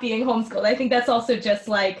 not being homeschooled. I think that's also just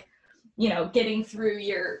like, getting through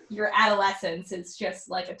your adolescence is just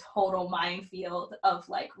like a total minefield of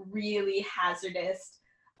like really hazardous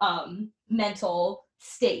mental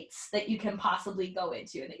states that you can possibly go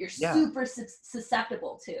into and that you're super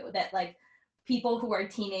susceptible to, that like people who are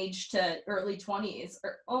teenage to early 20s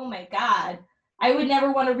are, oh my God, I would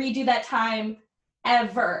never want to redo that time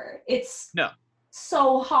ever. It's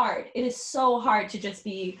so hard. It is so hard to just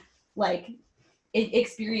be like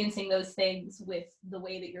experiencing those things with the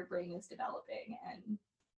way that your brain is developing. And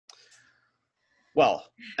well,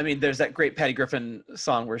 I mean, there's that great Patty Griffin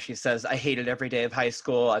song where she says, I hated every day of high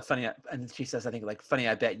school. And she says, I think, like, funny,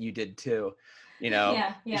 I bet you did too. She's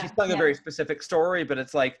telling a very specific story, but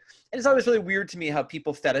it's like, and it's always really weird to me how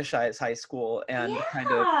people fetishize high school and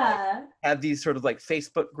kind of like, have these sort of like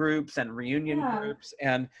Facebook groups and reunion groups.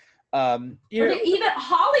 And even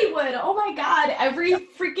Hollywood, oh my God, every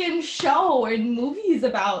freaking show and movies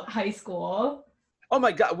about high school. Oh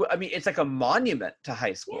my God, I mean, it's like a monument to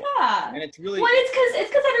high school. Yeah. And it's really, well, it's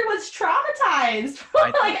because everyone's traumatized.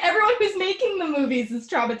 Like everyone who's making the movies is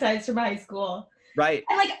traumatized from high school. Right.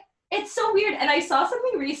 And like, it's so weird. And I saw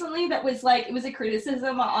something recently that was like, it was a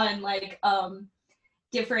criticism on like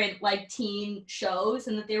different like teen shows,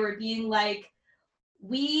 and that they were being like,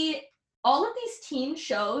 all of these teen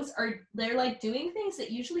shows they're like doing things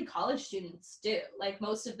that usually college students do. Like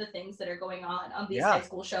most of the things that are going on these high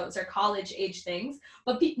school shows are college age things,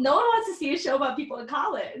 but no one wants to see a show about people in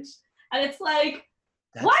college. And it's like,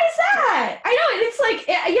 why is that? I know, and it's like,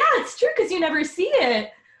 yeah, it's true, because you never see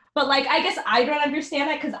it. But like, I guess I don't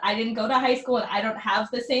understand it because I didn't go to high school and I don't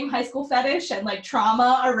have the same high school fetish and like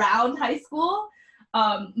trauma around high school.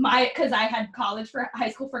 Because I had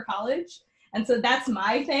high school for college. And so that's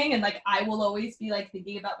my thing. And like, I will always be like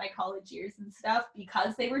thinking about my college years and stuff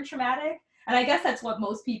because they were traumatic. And I guess that's what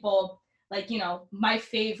most people like, my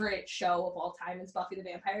favorite show of all time is Buffy the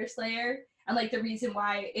Vampire Slayer. And like, the reason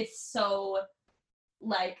why it's so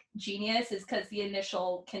like genius is because the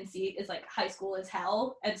initial conceit is like high school is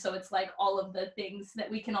hell. And so it's like all of the things that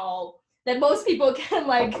that most people can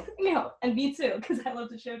like, and me too, because I love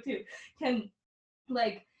the show too, can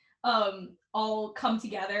like, all come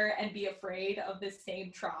together and be afraid of the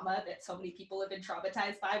same trauma that so many people have been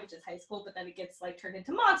traumatized by, which is high school, but then it gets like turned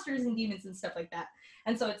into monsters and demons and stuff like that.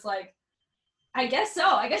 And so it's like, I guess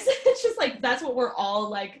it's just like, that's what we're all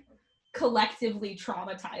like collectively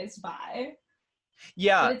traumatized by.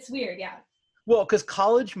 Yeah. But it's weird, yeah. Well, because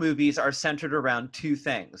college movies are centered around two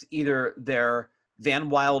things. Either they're Van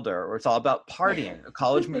Wilder, or it's all about partying, a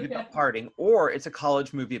college movie about partying, or it's a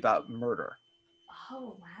college movie about murder.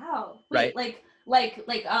 Oh wow! Wait, right?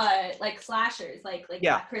 like slashers, like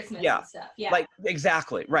Black Christmas and stuff. Yeah, like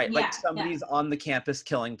exactly right. Yeah, like somebody's on the campus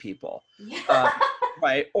killing people,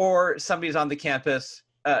 right? Or somebody's on the campus,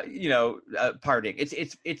 partying.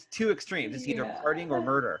 It's two extremes. It's either partying or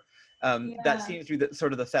murder. That seems to be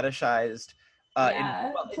sort of the fetishized.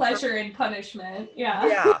 Pleasure and punishment.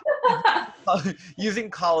 Yeah. Using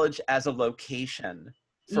college as a location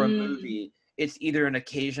for a movie, it's either an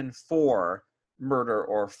occasion for murder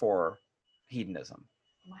or for hedonism.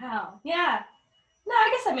 Wow. Yeah. No, I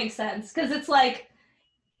guess that makes sense, because it's like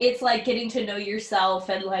getting to know yourself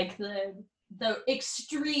and like the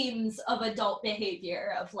extremes of adult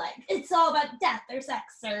behavior of like, it's all about death or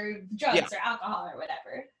sex or drugs or alcohol or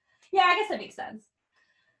whatever. Yeah, I guess that makes sense.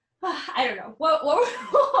 I don't know. What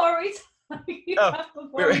were we talking about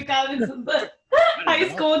before we got into the high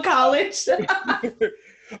school and college?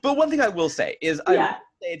 But one thing I will say is I will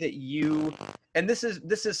say that you, and this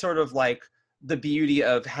is sort of like the beauty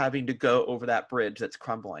of having to go over that bridge that's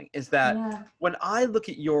crumbling, is that when I look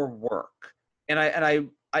at your work, and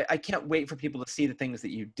I can't wait for people to see the things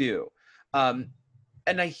that you do, and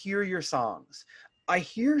I hear your songs, I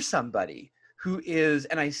hear somebody who is,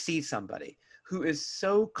 and I see somebody who is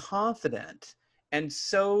so confident and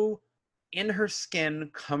so in her skin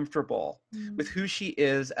comfortable with who she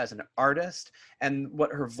is as an artist and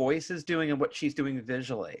what her voice is doing and what she's doing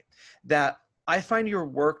visually, that I find your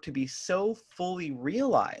work to be so fully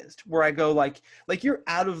realized, where I go like you're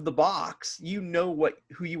out of the box, you know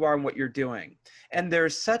who you are and what you're doing. And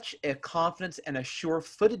there's such a confidence and a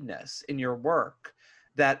sure-footedness in your work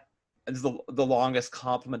that is the longest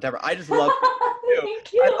compliment ever. I just love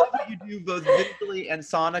Thank you. I love what you do both visually and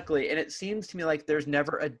sonically, and it seems to me like there's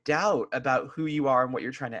never a doubt about who you are and what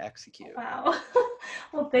you're trying to execute. Wow.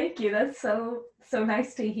 Well, thank you. That's so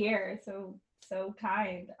nice to hear. So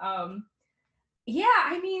kind. Yeah,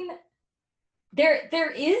 I mean,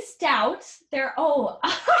 there is doubt. I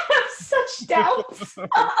have such doubts. Not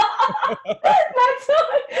to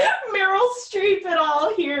Meryl Streep at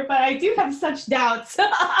all here, but I do have such doubts.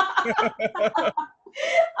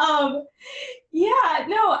 Yeah,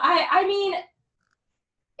 no, I mean,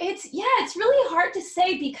 it's really hard to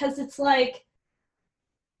say, because it's like,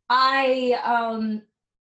 I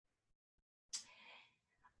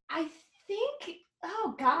think,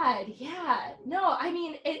 oh God, yeah, no, I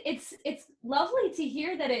mean, it's lovely to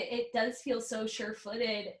hear that it does feel so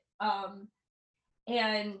sure-footed,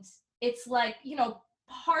 and it's like,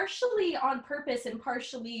 partially on purpose and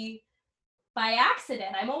partially by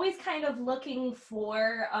accident. I'm always kind of looking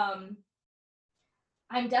for,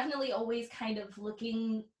 I'm definitely always kind of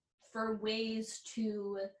looking for ways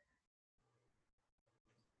to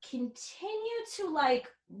continue to like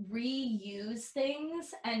reuse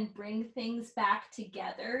things and bring things back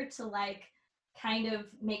together to like kind of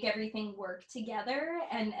make everything work together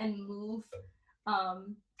and move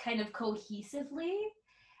kind of cohesively.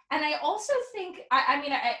 And I also think, I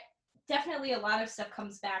mean, I definitely, a lot of stuff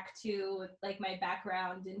comes back to like my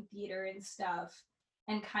background in theater and stuff,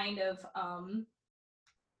 and kind of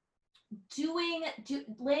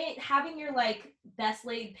having your like best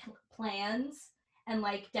laid plans, and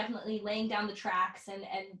like definitely laying down the tracks and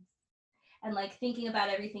like thinking about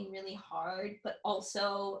everything really hard, but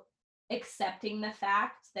also accepting the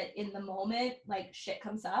fact that in the moment like shit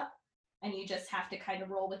comes up and you just have to kind of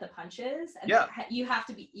roll with the punches, and you have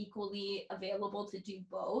to be equally available to do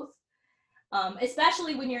both.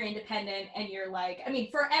 Especially when you're independent and you're like, I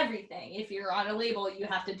mean, for everything, if you're on a label, you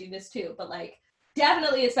have to do this too, but like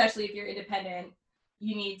definitely, especially if you're independent,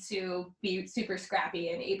 you need to be super scrappy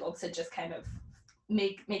and able to just kind of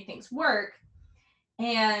make things work.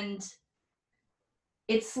 And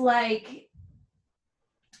it's like,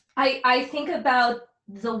 I think about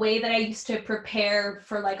the way that I used to prepare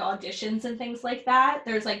for like auditions and things like that.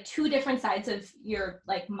 There's like two different sides of your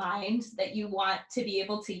like mind that you want to be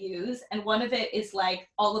able to use. And one of it is like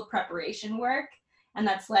all the preparation work. And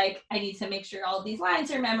that's like, I need to make sure all of these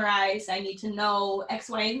lines are memorized. I need to know X,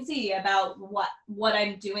 Y, and Z about what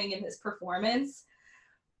I'm doing in this performance.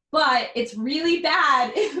 But it's really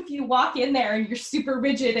bad if you walk in there and you're super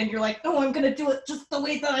rigid and you're like, oh, I'm gonna do it just the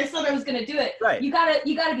way that I said I was gonna do it. Right. You gotta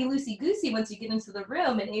be loosey-goosey once you get into the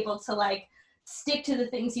room and able to like stick to the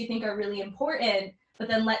things you think are really important, but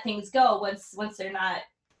then let things go once they're not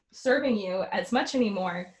serving you as much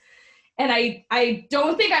anymore. And I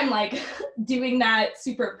don't think I'm like doing that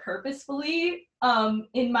super purposefully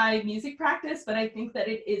in my music practice, but I think that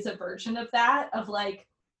it is a version of that, of like,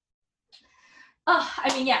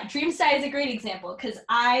 I mean, yeah, Dreamside is a great example, because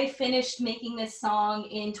I finished making this song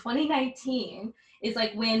in 2019, is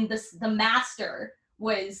like when the master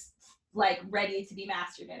was like ready to be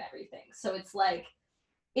mastered and everything. So it's like,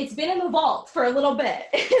 it's been in the vault for a little bit.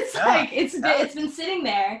 It's like, it's been sitting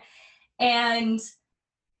there, and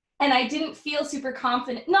I didn't feel super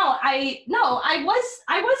confident. I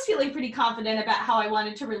was feeling pretty confident about how I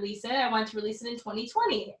wanted to release it. I wanted to release it in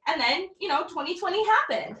 2020. And then, 2020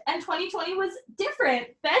 happened, and 2020 was different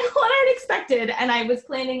than what I'd expected. And I was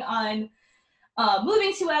planning on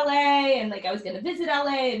moving to LA, and like I was going to visit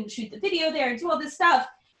LA and shoot the video there and do all this stuff.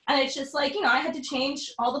 And it's just like, I had to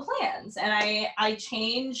change all the plans, and I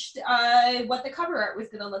changed what the cover art was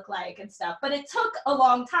going to look like and stuff. But it took a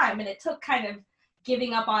long time, and it took kind of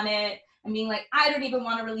giving up on it and being like, I don't even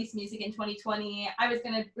want to release music in 2020. I was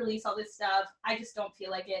going to release all this stuff. I just don't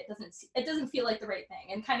feel like it doesn't feel like the right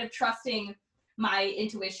thing, and kind of trusting my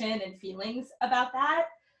intuition and feelings about that.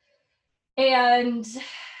 And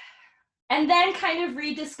then kind of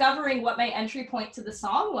rediscovering what my entry point to the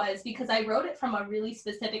song was, because I wrote it from a really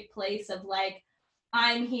specific place of like,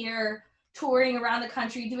 I'm here touring around the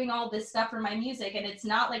country doing all this stuff for my music, and it's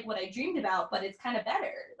not like what I dreamed about, but it's kind of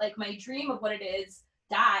better. Like my dream of what it is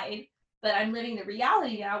died, but I'm living the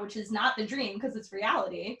reality now, which is not the dream because it's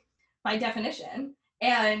reality by definition.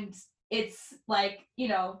 And it's like, you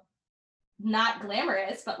know, not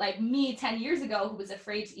glamorous, but like me 10 years ago who was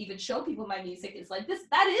afraid to even show people my music is like,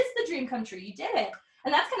 that is the dream come true. You did it.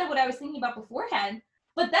 And that's kind of what I was thinking about beforehand.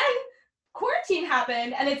 But then quarantine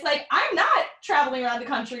happened, and it's like, I'm not traveling around the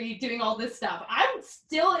country doing all this stuff. I'm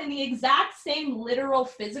still in the exact same literal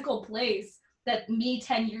physical place that me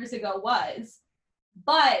 10 years ago was.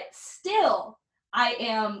 But still, I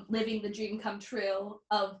am living the dream come true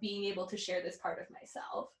of being able to share this part of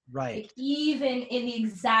myself. Right. Like, even in the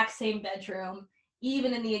exact same bedroom,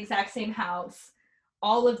 even in the exact same house,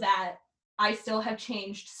 all of that, I still have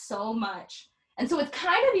changed so much. And so it's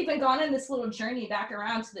kind of even gone in this little journey back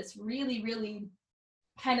around to this really, really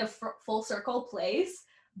kind of full circle place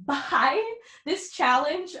by this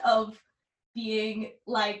challenge of being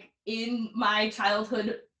like in my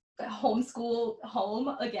childhood homeschool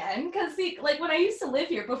home again. Because like when I used to live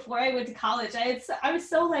here before I went to college, I was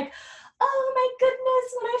so like, oh my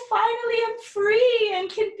goodness, when I finally am free and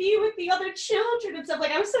can be with the other children and stuff.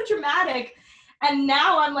 Like, I was so dramatic. And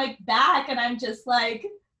now I'm like back and I'm just like,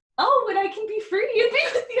 oh, when I can be free and be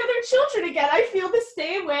with the other children again, I feel the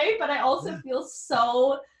same way, but I also feel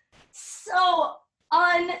so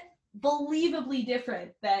unbelievably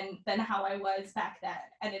different than how I was back then.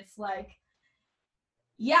 And it's like,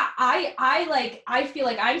 yeah, I feel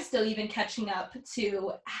like I'm still even catching up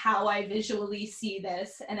to how I visually see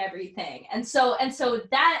this and everything. And so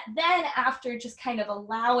that then after just kind of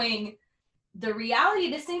allowing the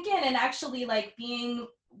reality to sink in and actually like being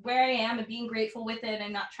where I am and being grateful with it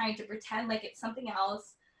and not trying to pretend like it's something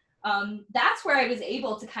else, that's where I was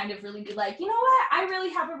able to kind of really be like, you know what, I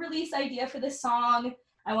really have a release idea for this song.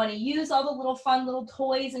 I want to use all the little fun little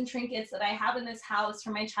toys and trinkets that I have in this house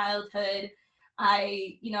from my childhood.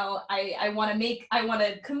 I want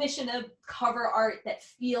to commission a cover art that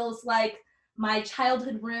feels like my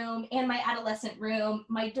childhood room and my adolescent room,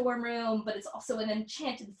 my dorm room, but it's also an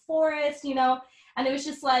enchanted forest, you know? And it was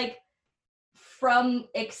just like, from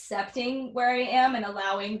accepting where I am and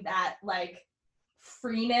allowing that like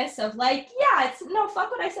freeness of like, yeah, it's no, fuck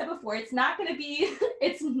what I said before. It's not going to be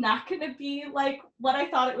like what I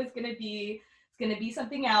thought it was going to be. It's going to be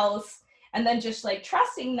something else. And then just like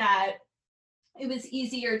trusting that it was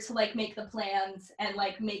easier to like make the plans and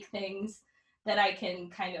like make things that I can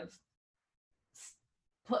kind of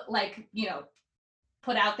put like, you know,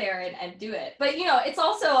 put out there and do it. But, you know, it's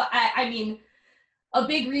also, I mean, a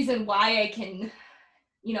big reason why I can,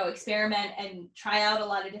 you know, experiment and try out a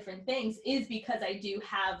lot of different things is because I do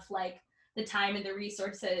have like the time and the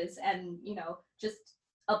resources and, you know, just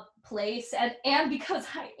a place and because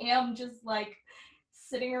I am just like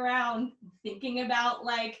sitting around thinking about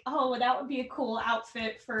like, oh, that would be a cool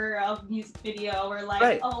outfit for a music video, or like,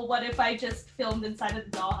 right. Oh, what if I just filmed inside of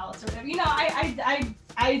the dollhouse or whatever, you know. I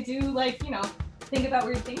do like, you know, think about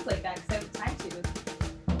weird things like that because I have the time to.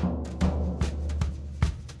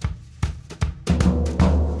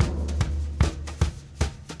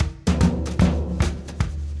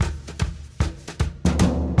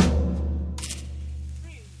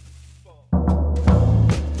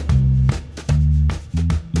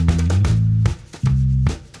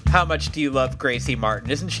 How much do you love Gracie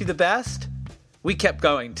Martin? Isn't she the best? We kept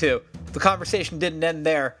going, too. The conversation didn't end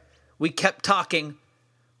there. We kept talking.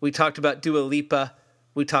 We talked about Dua Lipa.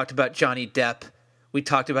 We talked about Johnny Depp. We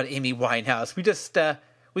talked about Amy Winehouse. We just,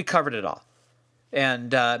 we covered it all.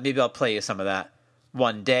 And maybe I'll play you some of that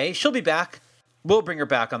one day. She'll be back. We'll bring her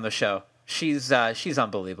back on the show. She's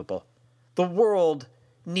unbelievable. The world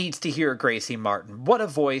needs to hear Gracie Martin. What a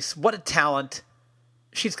voice. What a talent.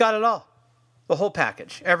 She's got it all. The whole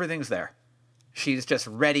package. Everything's there. She's just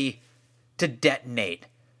ready to detonate.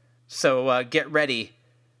 So get ready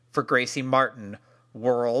for Gracie Martin,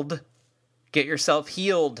 world. Get yourself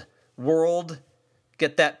healed, world.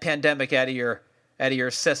 Get that pandemic out of your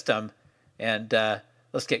system. And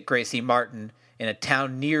let's get Gracie Martin in a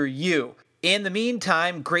town near you. In the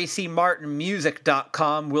meantime,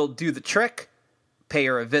 GracieMartinMusic.com will do the trick. Pay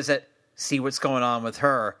her a visit. See what's going on with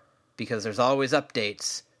her. Because there's always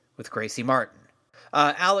updates with Gracie Martin.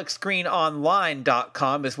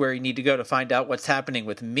 AlexGreenOnline.com is where you need to go to find out what's happening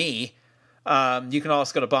with me. You can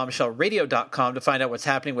also go to bombshellradio.com to find out what's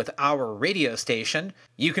happening with our radio station.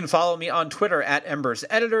 You can follow me on Twitter at Embers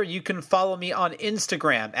Editor. You can follow me on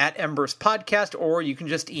Instagram at Embers Podcast, or you can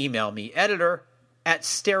just email me, editor at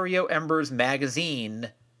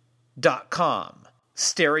stereoembersmagazine.com.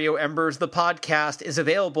 Stereo Embers, the podcast, is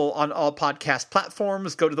available on all podcast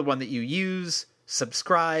platforms. Go to the one that you use,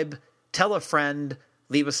 subscribe, tell a friend,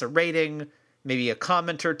 leave us a rating, maybe a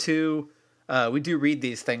comment or two. We do read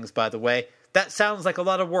these things, by the way. That sounds like a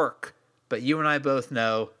lot of work, but you and I both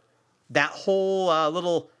know that whole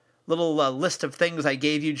little list of things I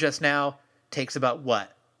gave you just now takes about,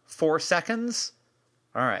 4 seconds?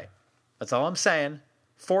 All right, that's all I'm saying.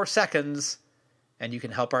 4 seconds, and you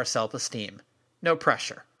can help our self-esteem. No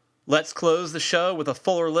pressure. Let's close the show with a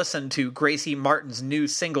fuller listen to Gracie Martin's new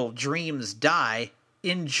single, Dreams Die.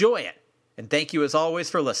 Enjoy it, and thank you as always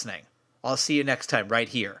for listening. I'll see you next time right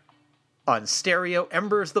here on Stereo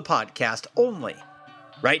Embers, the podcast, only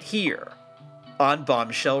right here on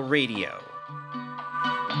Bombshell Radio.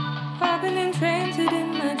 I've been in transit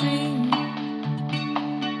in my dream,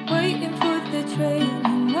 waiting for the train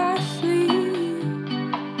in my sleep,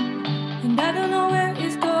 and I don't know where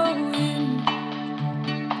it's going.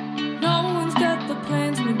 No one's got the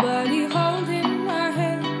plans, nobody holding my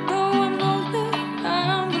hand. Oh, I know that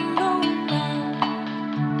I'm alone now,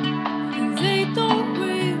 and they don't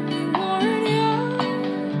really warn you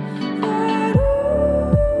that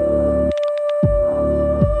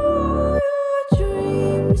your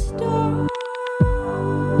dreams die.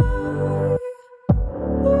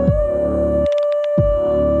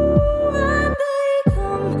 When they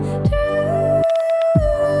come true.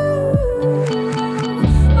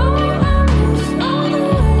 Oh, I miss all the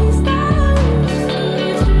ways that I used to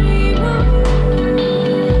dream of.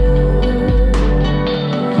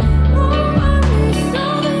 Oh, I miss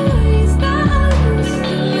all the ways that I used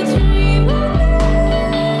to dream of.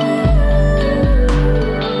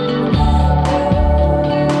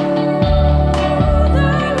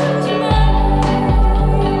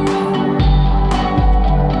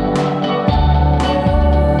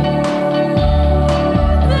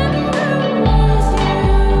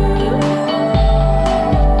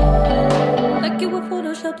 Like you were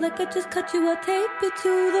Photoshop, like I just cut you, I tape you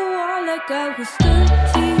to the wall like I was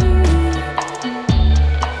 13.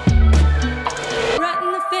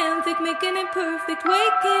 Writing the fanfic, making it perfect,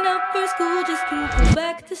 waking up for school just to go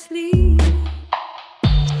back to sleep.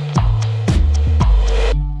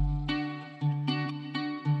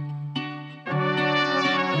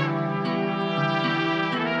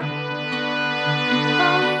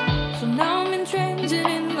 So now I'm in transit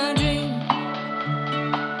in my dream,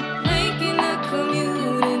 making a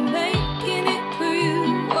commute and making it for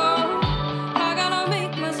you. Oh, I gotta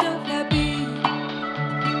make myself happy.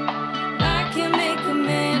 I can make a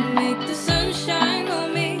man, make the sun shine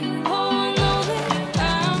on me. Oh, I know that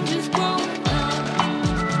I'm just growing up,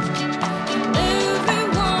 and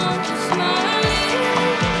everyone is smiling.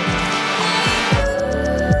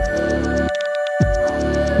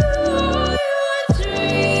 Oh, your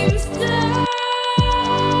dreams die.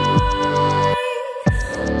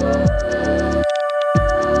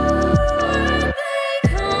 When they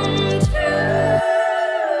come true.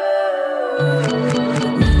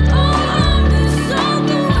 Oh, I miss all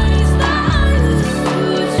the ways that I used to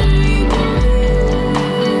dream of.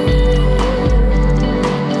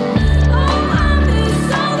 Oh, I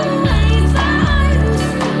miss all the ways that I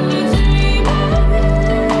used to dream of.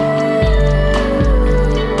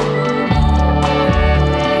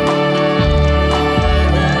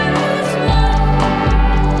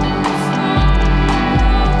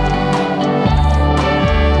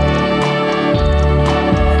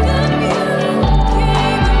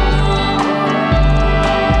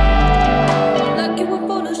 Like you were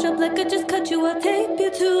Photoshop, like I just cut you, I tape you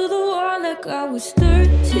to the wall like I was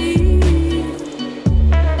 13.